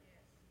lesbian.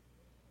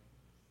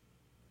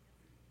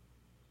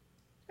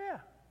 Yeah.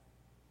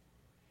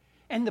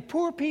 And the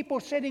poor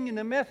people sitting in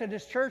the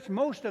Methodist church,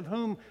 most of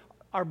whom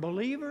are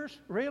believers,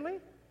 really?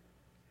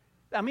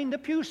 I mean, the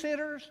pew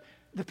sitters,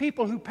 the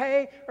people who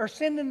pay, are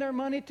sending their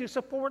money to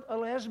support a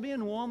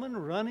lesbian woman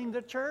running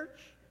the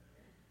church.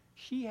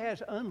 She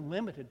has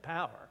unlimited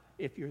power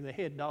if you're the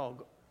head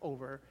dog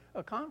over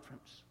a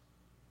conference.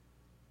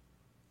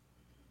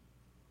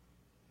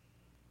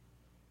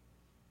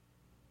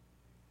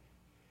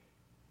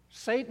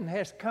 Satan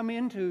has come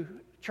into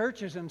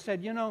churches and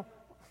said,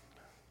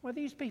 well,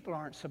 these people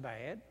aren't so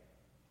bad.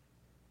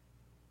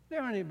 They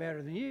aren't any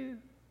better than you,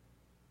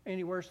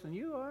 any worse than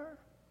you are.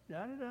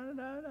 I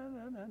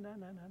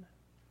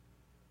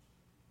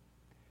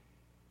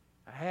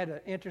had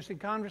an interesting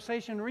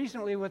conversation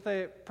recently with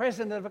the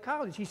president of a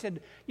college. He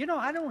said,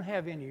 I don't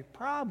have any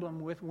problem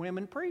with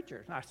women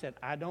preachers. And I said,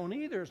 I don't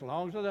either, as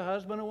long as they're the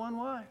husband of one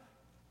wife.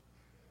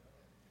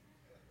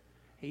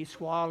 He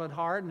swallowed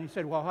hard and he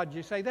said, well, how'd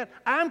you say that?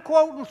 I'm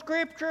quoting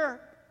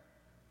Scripture.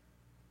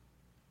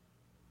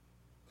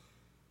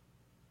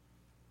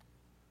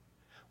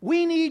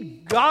 We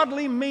need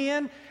godly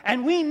men,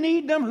 and we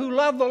need them who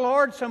love the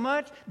Lord so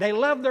much. They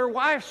love their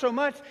wife so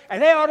much,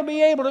 and they ought to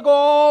be able to go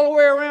all the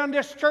way around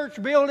this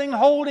church building,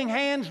 holding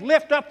hands,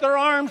 lift up their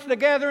arms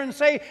together and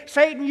say,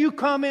 Satan, you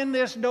come in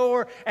this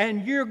door,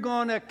 and you're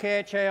going to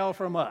catch hell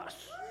from us.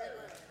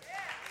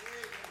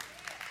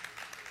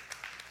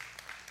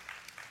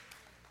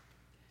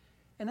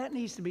 And that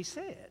needs to be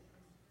said.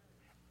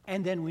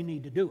 And then we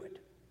need to do it.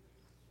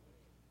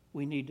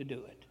 We need to do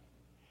it.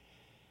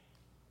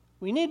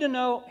 We need to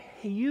know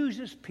He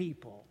uses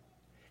people.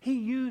 He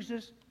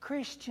uses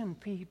Christian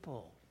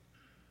people.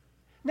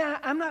 Now,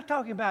 I'm not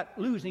talking about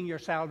losing your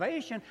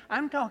salvation.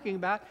 I'm talking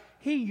about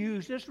He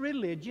uses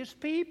religious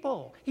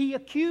people. He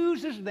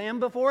accuses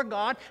them before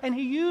God, and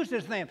He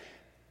uses them.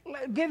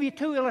 I'll give you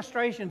two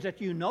illustrations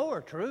that you know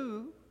are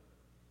true.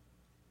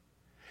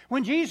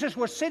 When Jesus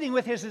was sitting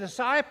with His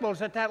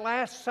disciples at that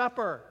Last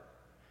Supper,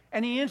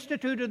 and He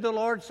instituted the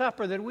Lord's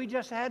Supper that we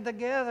just had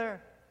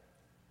together,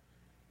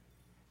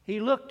 He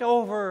looked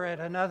over at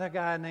another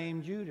guy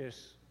named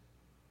Judas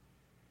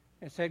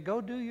and said,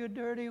 go do your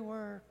dirty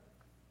work,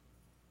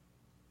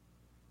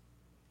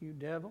 you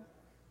devil.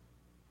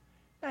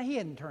 Now, he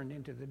hadn't turned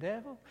into the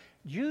devil.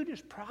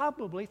 Judas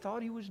probably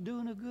thought he was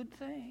doing a good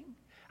thing.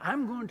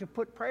 I'm going to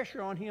put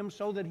pressure on him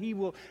so that he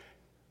will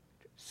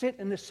sit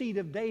in the seat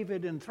of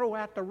David and throw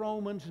out the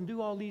Romans and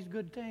do all these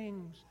good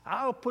things.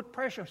 I'll put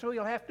pressure so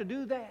he'll have to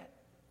do that.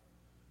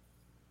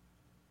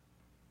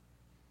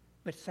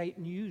 But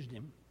Satan used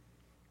him.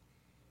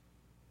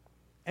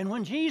 And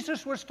when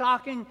Jesus was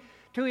talking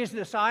to His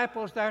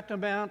disciples there at the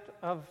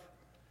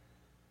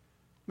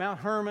Mount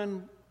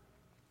Hermon,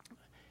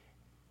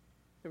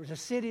 there was a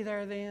city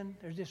there then.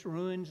 There's just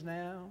ruins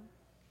now.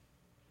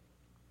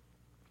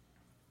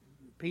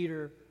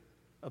 Peter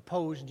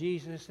opposed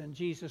Jesus, and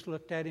Jesus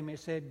looked at him and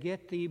said,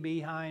 get thee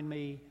behind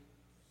me,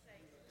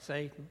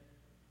 Satan.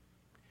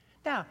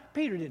 Now,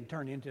 Peter didn't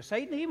turn into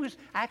Satan. He was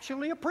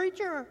actually a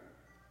preacher.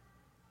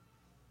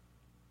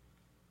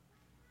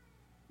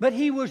 But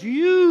he was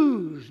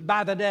used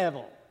by the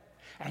devil.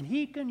 And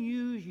he can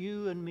use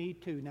you and me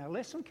too. Now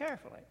listen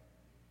carefully.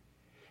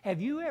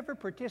 Have you ever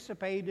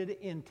participated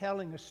in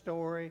telling a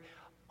story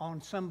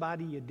on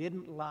somebody you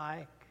didn't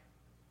like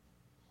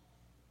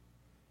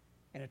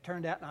and it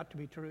turned out not to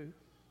be true?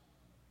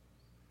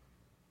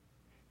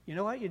 You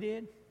know what you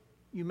did?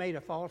 You made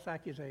a false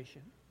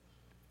accusation.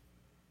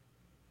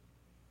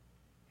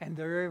 And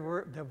the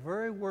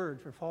very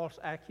word for false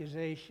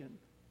accusation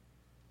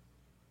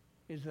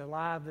is the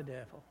lie of the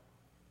devil.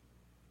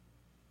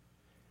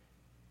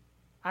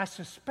 I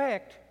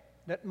suspect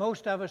that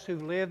most of us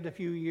who've lived a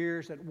few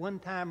years at one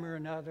time or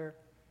another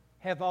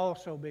have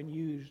also been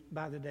used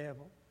by the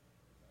devil.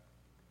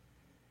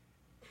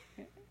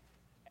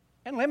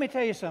 And let me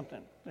tell you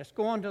something. Let's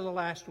go on to the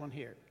last one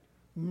here.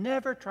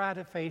 Never try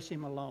to face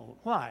him alone.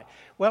 Why?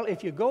 Well,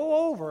 if you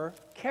go over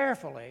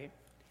carefully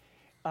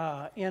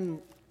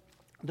in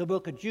the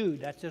book of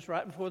Jude, that's just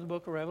right before the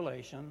book of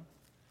Revelation,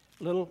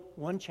 little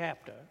one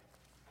chapter,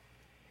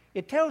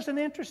 It tells an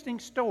interesting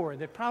story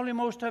that probably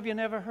most of you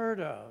never heard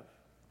of.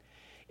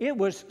 It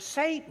was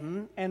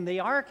Satan and the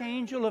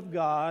archangel of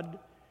God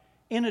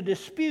in a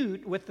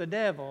dispute with the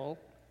devil,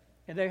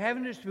 and they're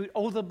having a dispute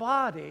over the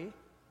body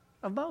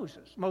of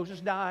Moses. Moses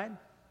died.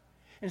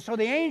 And so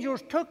the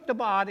angels took the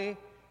body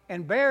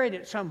and buried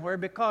it somewhere,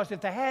 because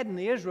if they hadn't,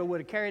 the Israel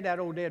would have carried that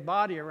old dead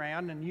body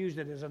around and used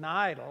it as an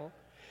idol.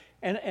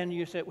 And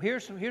you said,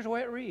 here's the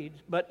way it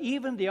reads. But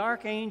even the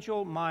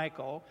archangel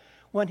Michael,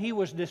 when he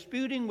was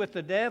disputing with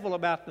the devil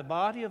about the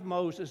body of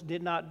Moses,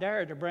 did not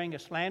dare to bring a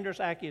slanderous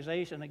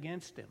accusation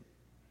against him.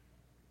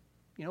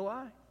 You know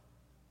why?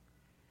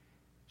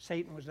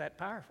 Satan was that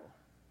powerful.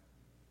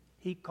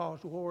 He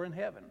caused war in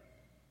heaven.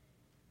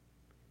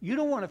 You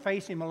don't want to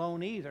face him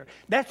alone either.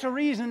 That's the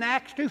reason in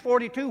Acts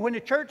 2:42, when the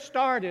church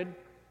started,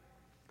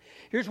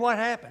 here's what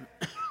happened.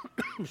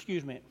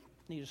 Excuse me, I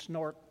need a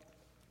snort.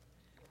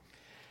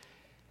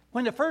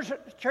 When the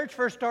church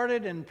first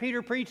started and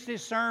Peter preached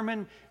his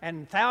sermon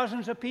and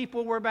thousands of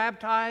people were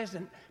baptized,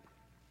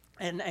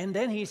 and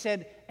then he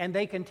said, and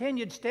they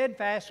continued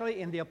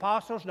steadfastly in the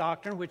apostles'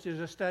 doctrine, which is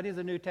a study of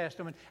the New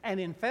Testament, and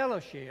in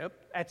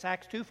fellowship. That's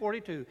Acts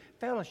 2:42.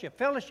 Fellowship.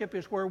 Fellowship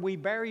is where we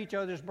bear each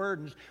other's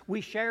burdens.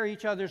 We share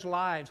each other's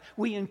lives.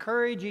 We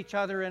encourage each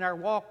other in our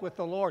walk with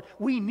the Lord.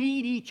 We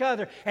need each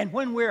other. And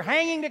when we're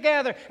hanging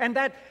together and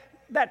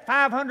that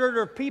 500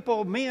 or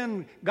people,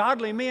 men,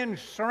 godly men,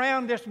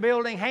 surround this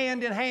building,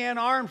 hand in hand,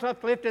 arms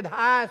uplifted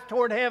high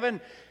toward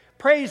heaven,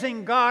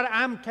 praising God,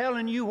 I'm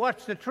telling you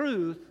what's the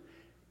truth.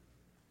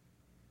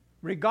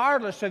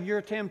 Regardless of your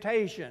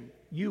temptation,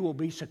 you will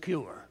be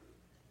secure.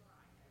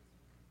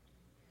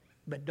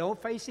 But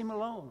don't face him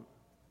alone.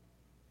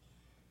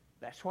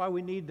 That's why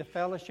we need the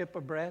fellowship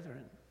of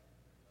brethren.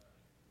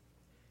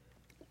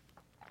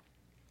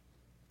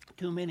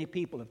 Too many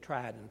people have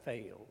tried and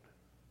failed.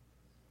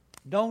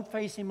 Don't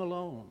face him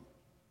alone.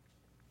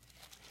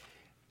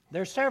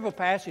 There's several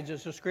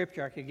passages of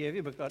Scripture I could give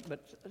you,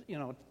 but you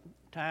know,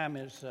 time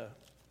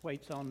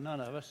waits on none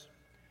of us.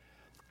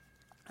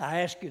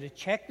 I ask you to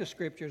check the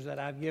Scriptures that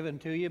I've given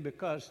to you,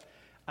 because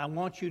I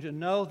want you to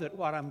know that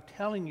what I'm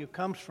telling you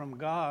comes from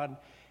God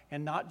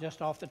and not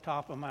just off the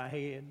top of my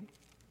head.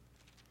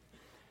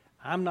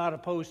 I'm not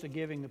opposed to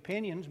giving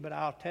opinions, but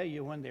I'll tell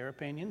you when they're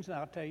opinions and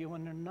I'll tell you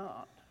when they're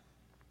not.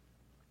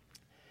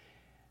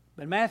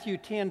 But Matthew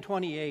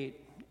 10:28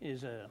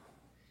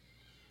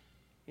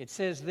 it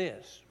says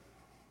this: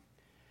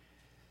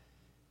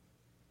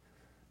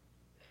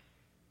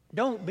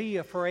 don't be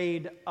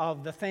afraid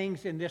of the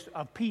things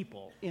of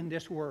people in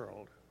this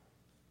world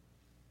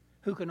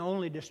who can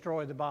only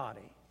destroy the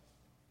body.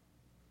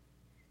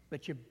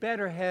 But you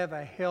better have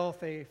a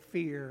healthy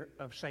fear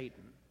of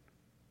Satan.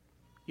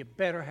 You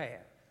better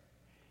have.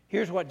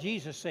 Here's what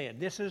Jesus said.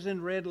 This is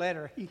in red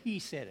letter. He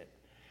said it.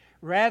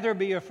 Rather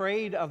be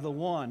afraid of the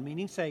one,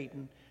 meaning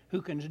Satan,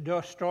 who can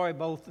destroy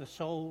both the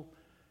soul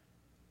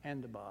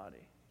and the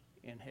body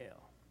in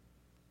hell.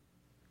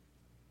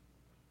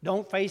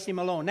 Don't face him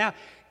alone. Now,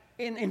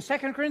 in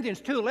 2 Corinthians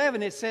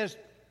 2:11, it says,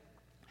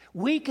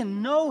 we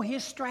can know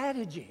his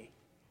strategy.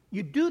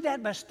 You do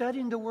that by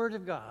studying the Word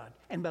of God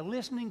and by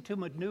listening to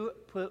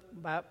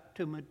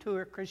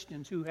mature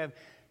Christians who have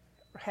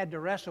had to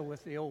wrestle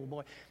with the old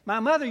boy.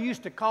 My mother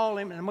used to call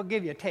him, and I'm going to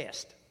give you a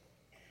test.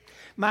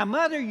 My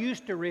mother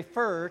used to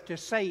refer to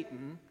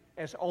Satan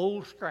as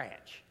Old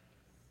Scratch.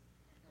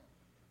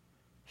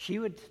 She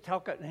would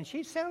talk, and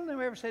she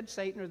seldom ever said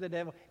Satan or the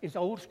devil. It's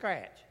Old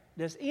Scratch.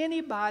 Does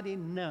anybody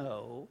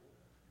know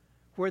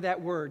where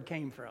that word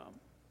came from?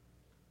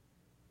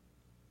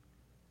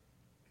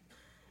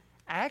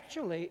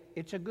 Actually,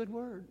 it's a good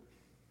word.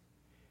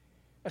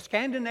 A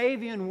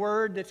Scandinavian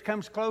word that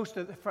comes close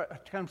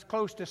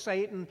to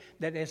Satan,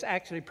 that is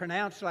actually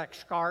pronounced like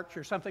Scarch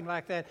or something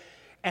like that.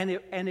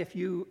 And if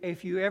you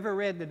ever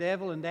read The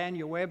Devil and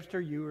Daniel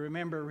Webster, you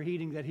remember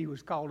reading that he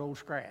was called Old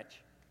Scratch.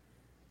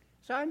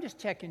 So I'm just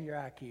checking your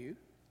IQ.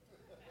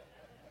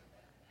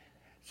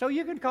 So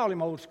you can call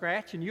him Old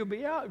Scratch, and you'll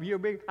be out.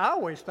 I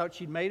always thought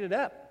she'd made it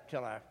up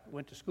till I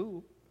went to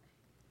school.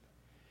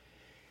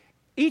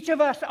 Each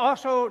of us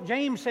also,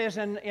 James says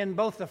in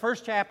both the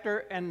first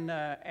chapter and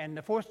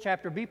the fourth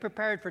chapter, be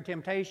prepared for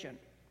temptation,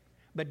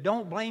 but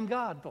don't blame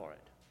God for it.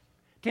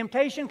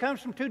 Temptation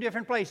comes from two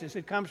different places.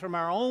 It comes from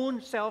our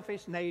own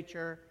selfish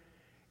nature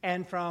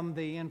and from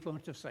the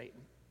influence of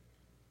Satan.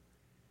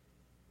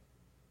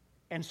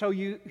 And so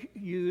you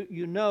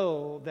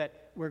know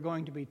that we're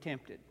going to be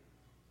tempted.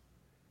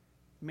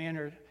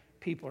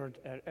 People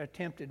are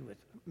tempted with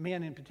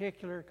men in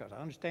particular, because I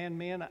understand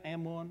men, I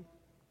am one.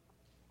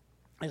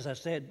 As I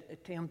said,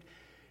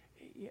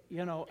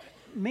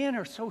 men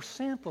are so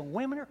simple.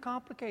 Women are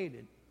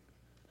complicated.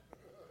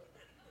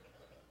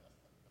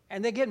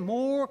 And they get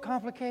more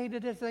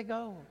complicated as they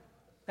go.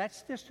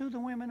 That's just who the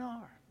women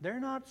are. They're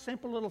not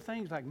simple little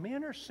things like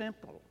men are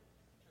simple.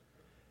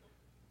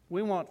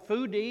 We want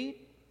food to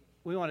eat.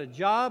 We want a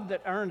job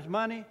that earns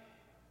money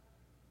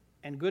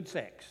and good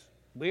sex.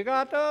 We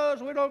got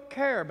those. We don't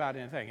care about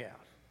anything else.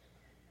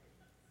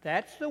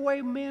 That's the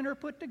way men are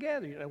put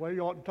together. You say, well,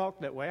 you oughtn't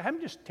talk that way.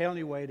 I'm just telling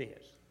you the way it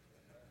is.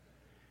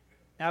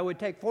 Now, it would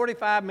take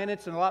 45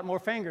 minutes and a lot more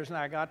fingers than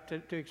I got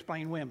to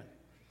explain women.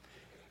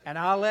 And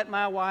I'll let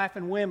my wife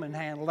and women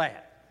handle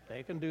that.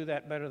 They can do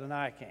that better than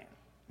I can.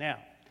 Now,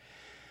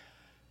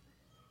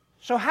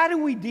 so how do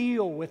we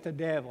deal with the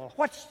devil?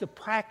 What's the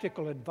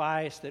practical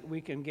advice that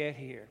we can get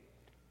here?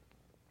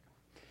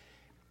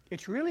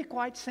 It's really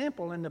quite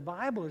simple, and the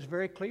Bible is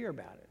very clear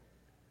about it.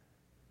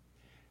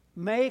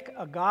 Make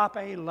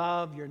agape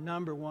love your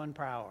number one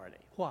priority.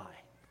 Why?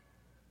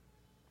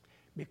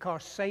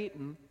 Because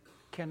Satan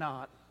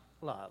cannot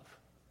love.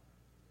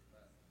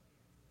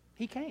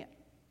 He can't.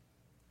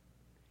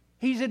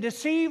 He's a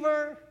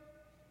deceiver.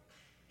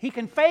 He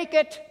can fake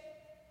it.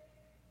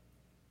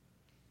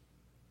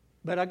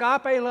 But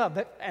agape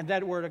love, and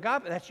that word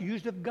agape, that's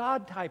used of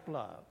God-type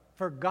love.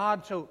 For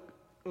God so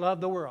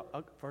loved the world.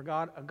 For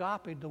God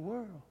agape the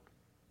world.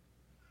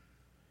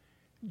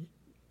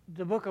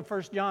 The book of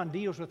 1 John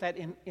deals with that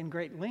in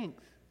great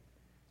length.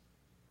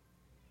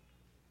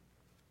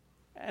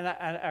 And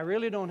I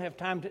really don't have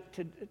time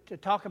to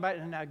talk about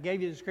it, and I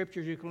gave you the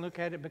scriptures, you can look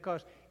at it,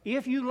 because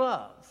if you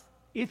love,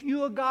 if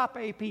you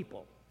agape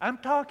people, I'm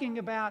talking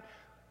about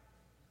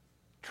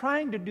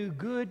trying to do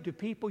good to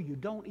people you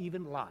don't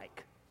even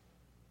like.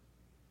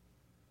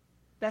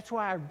 That's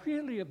why I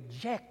really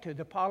object to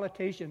the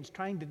politicians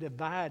trying to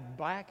divide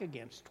black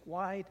against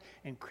white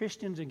and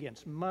Christians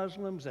against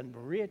Muslims and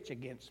rich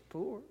against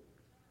poor.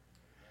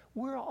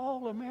 We're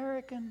all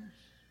Americans.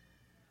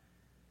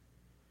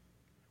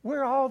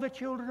 We're all the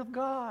children of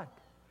God.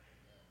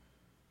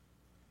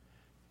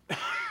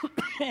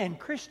 And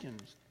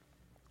Christians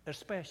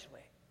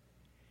especially.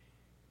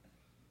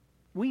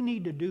 We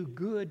need to do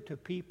good to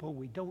people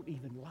we don't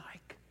even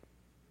like.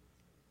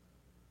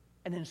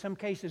 And in some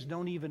cases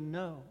don't even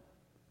know.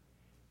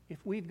 If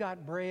we've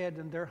got bread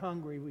and they're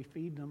hungry, we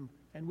feed them,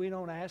 and we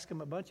don't ask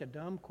them a bunch of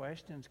dumb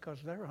questions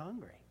because they're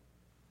hungry.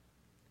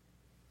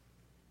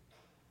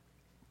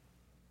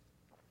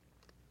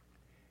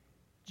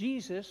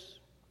 Jesus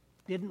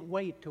didn't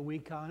wait till we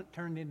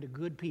turned into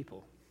good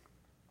people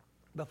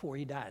before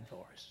he died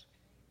for us.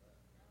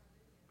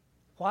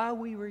 While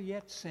we were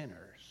yet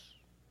sinners,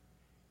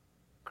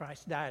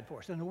 Christ died for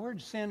us. And the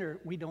word sinner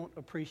we don't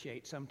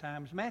appreciate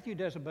sometimes. Matthew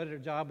does a better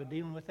job of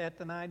dealing with that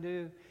than I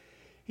do.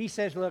 He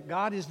says, look,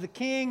 God is the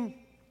king,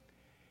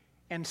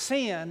 and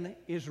sin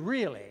is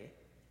really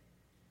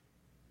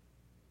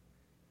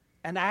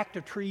an act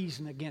of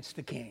treason against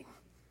the king.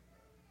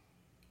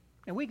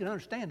 And we can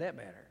understand that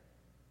better.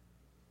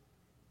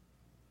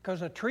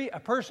 Because a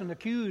person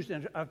accused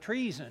of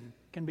treason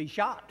can be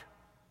shot,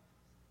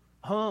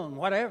 hung,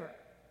 whatever.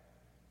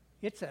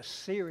 It's a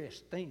serious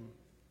thing.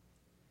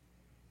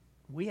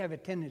 We have a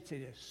tendency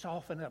to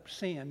soften up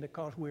sin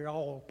because we're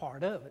all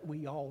part of it.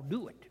 We all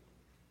do it.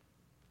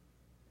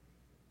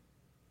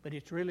 But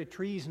it's really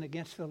treason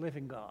against the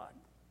living God.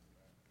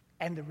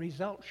 And the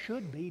result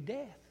should be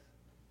death.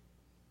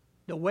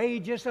 The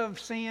wages of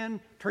sin,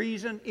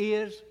 treason,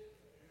 is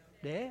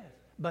death.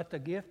 But the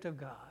gift of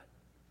God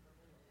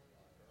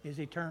is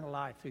eternal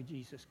life through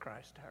Jesus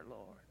Christ our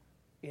Lord.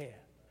 Yeah.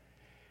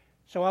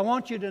 So I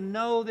want you to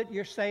know that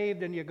you're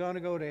saved and you're going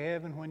to go to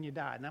heaven when you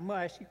die. And I'm going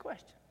to ask you a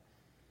question.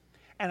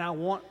 And I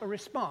want a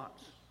response.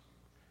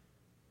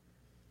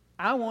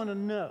 I want to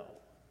know.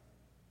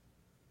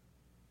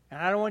 And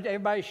I don't want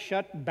everybody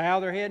to bow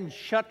their head and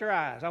shut their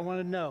eyes. I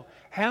want to know,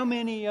 how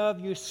many of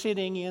you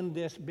sitting in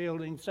this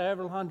building,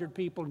 several hundred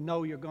people,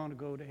 know you're going to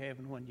go to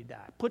heaven when you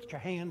die? Put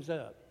your hands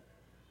up.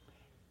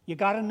 You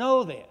got to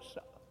know this.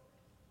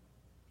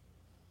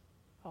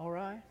 All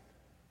right?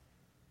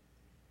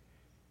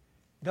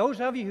 Those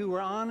of you who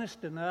are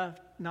honest enough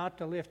not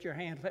to lift your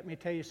hands, let me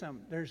tell you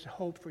something. There's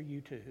hope for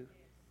you too.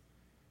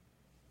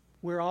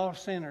 We're all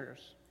sinners.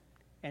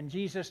 And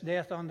Jesus'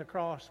 death on the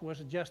cross was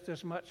just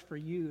as much for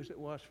you as it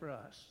was for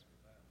us.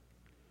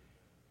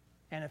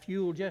 And if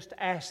you will just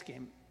ask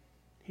him,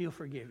 he'll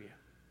forgive you.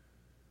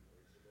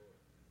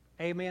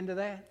 Amen to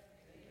that? Amen.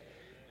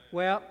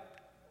 Well,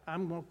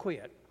 I'm going to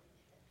quit.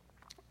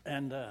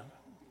 And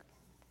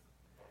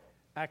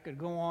I could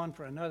go on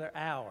for another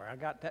hour. I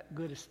got that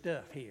good of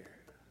stuff here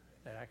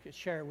that I could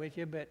share with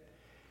you, but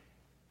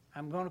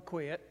I'm going to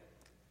quit,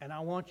 and I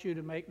want you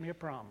to make me a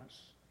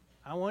promise.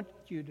 I want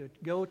you to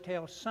go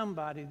tell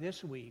somebody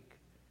this week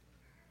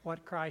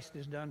what Christ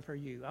has done for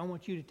you. I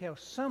want you to tell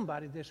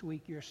somebody this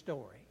week your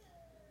story.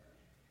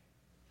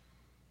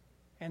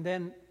 And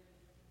then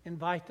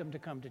invite them to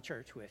come to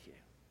church with you.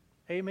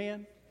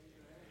 Amen?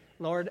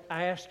 Lord,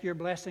 I ask your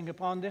blessing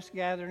upon this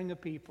gathering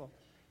of people.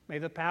 May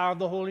the power of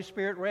the Holy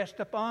Spirit rest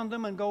upon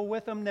them and go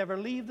with them, never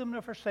leave them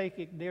nor forsake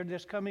it during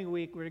this coming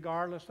week,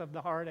 regardless of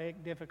the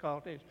heartache,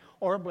 difficulties,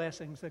 or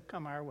blessings that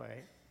come our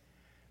way.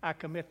 I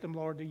commit them,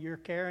 Lord, to your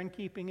care and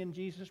keeping in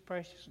Jesus'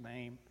 precious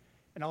name.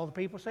 And all the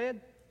people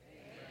said?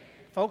 Amen.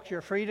 Folks,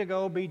 you're free to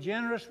go. Be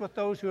generous with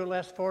those who are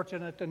less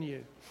fortunate than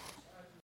you.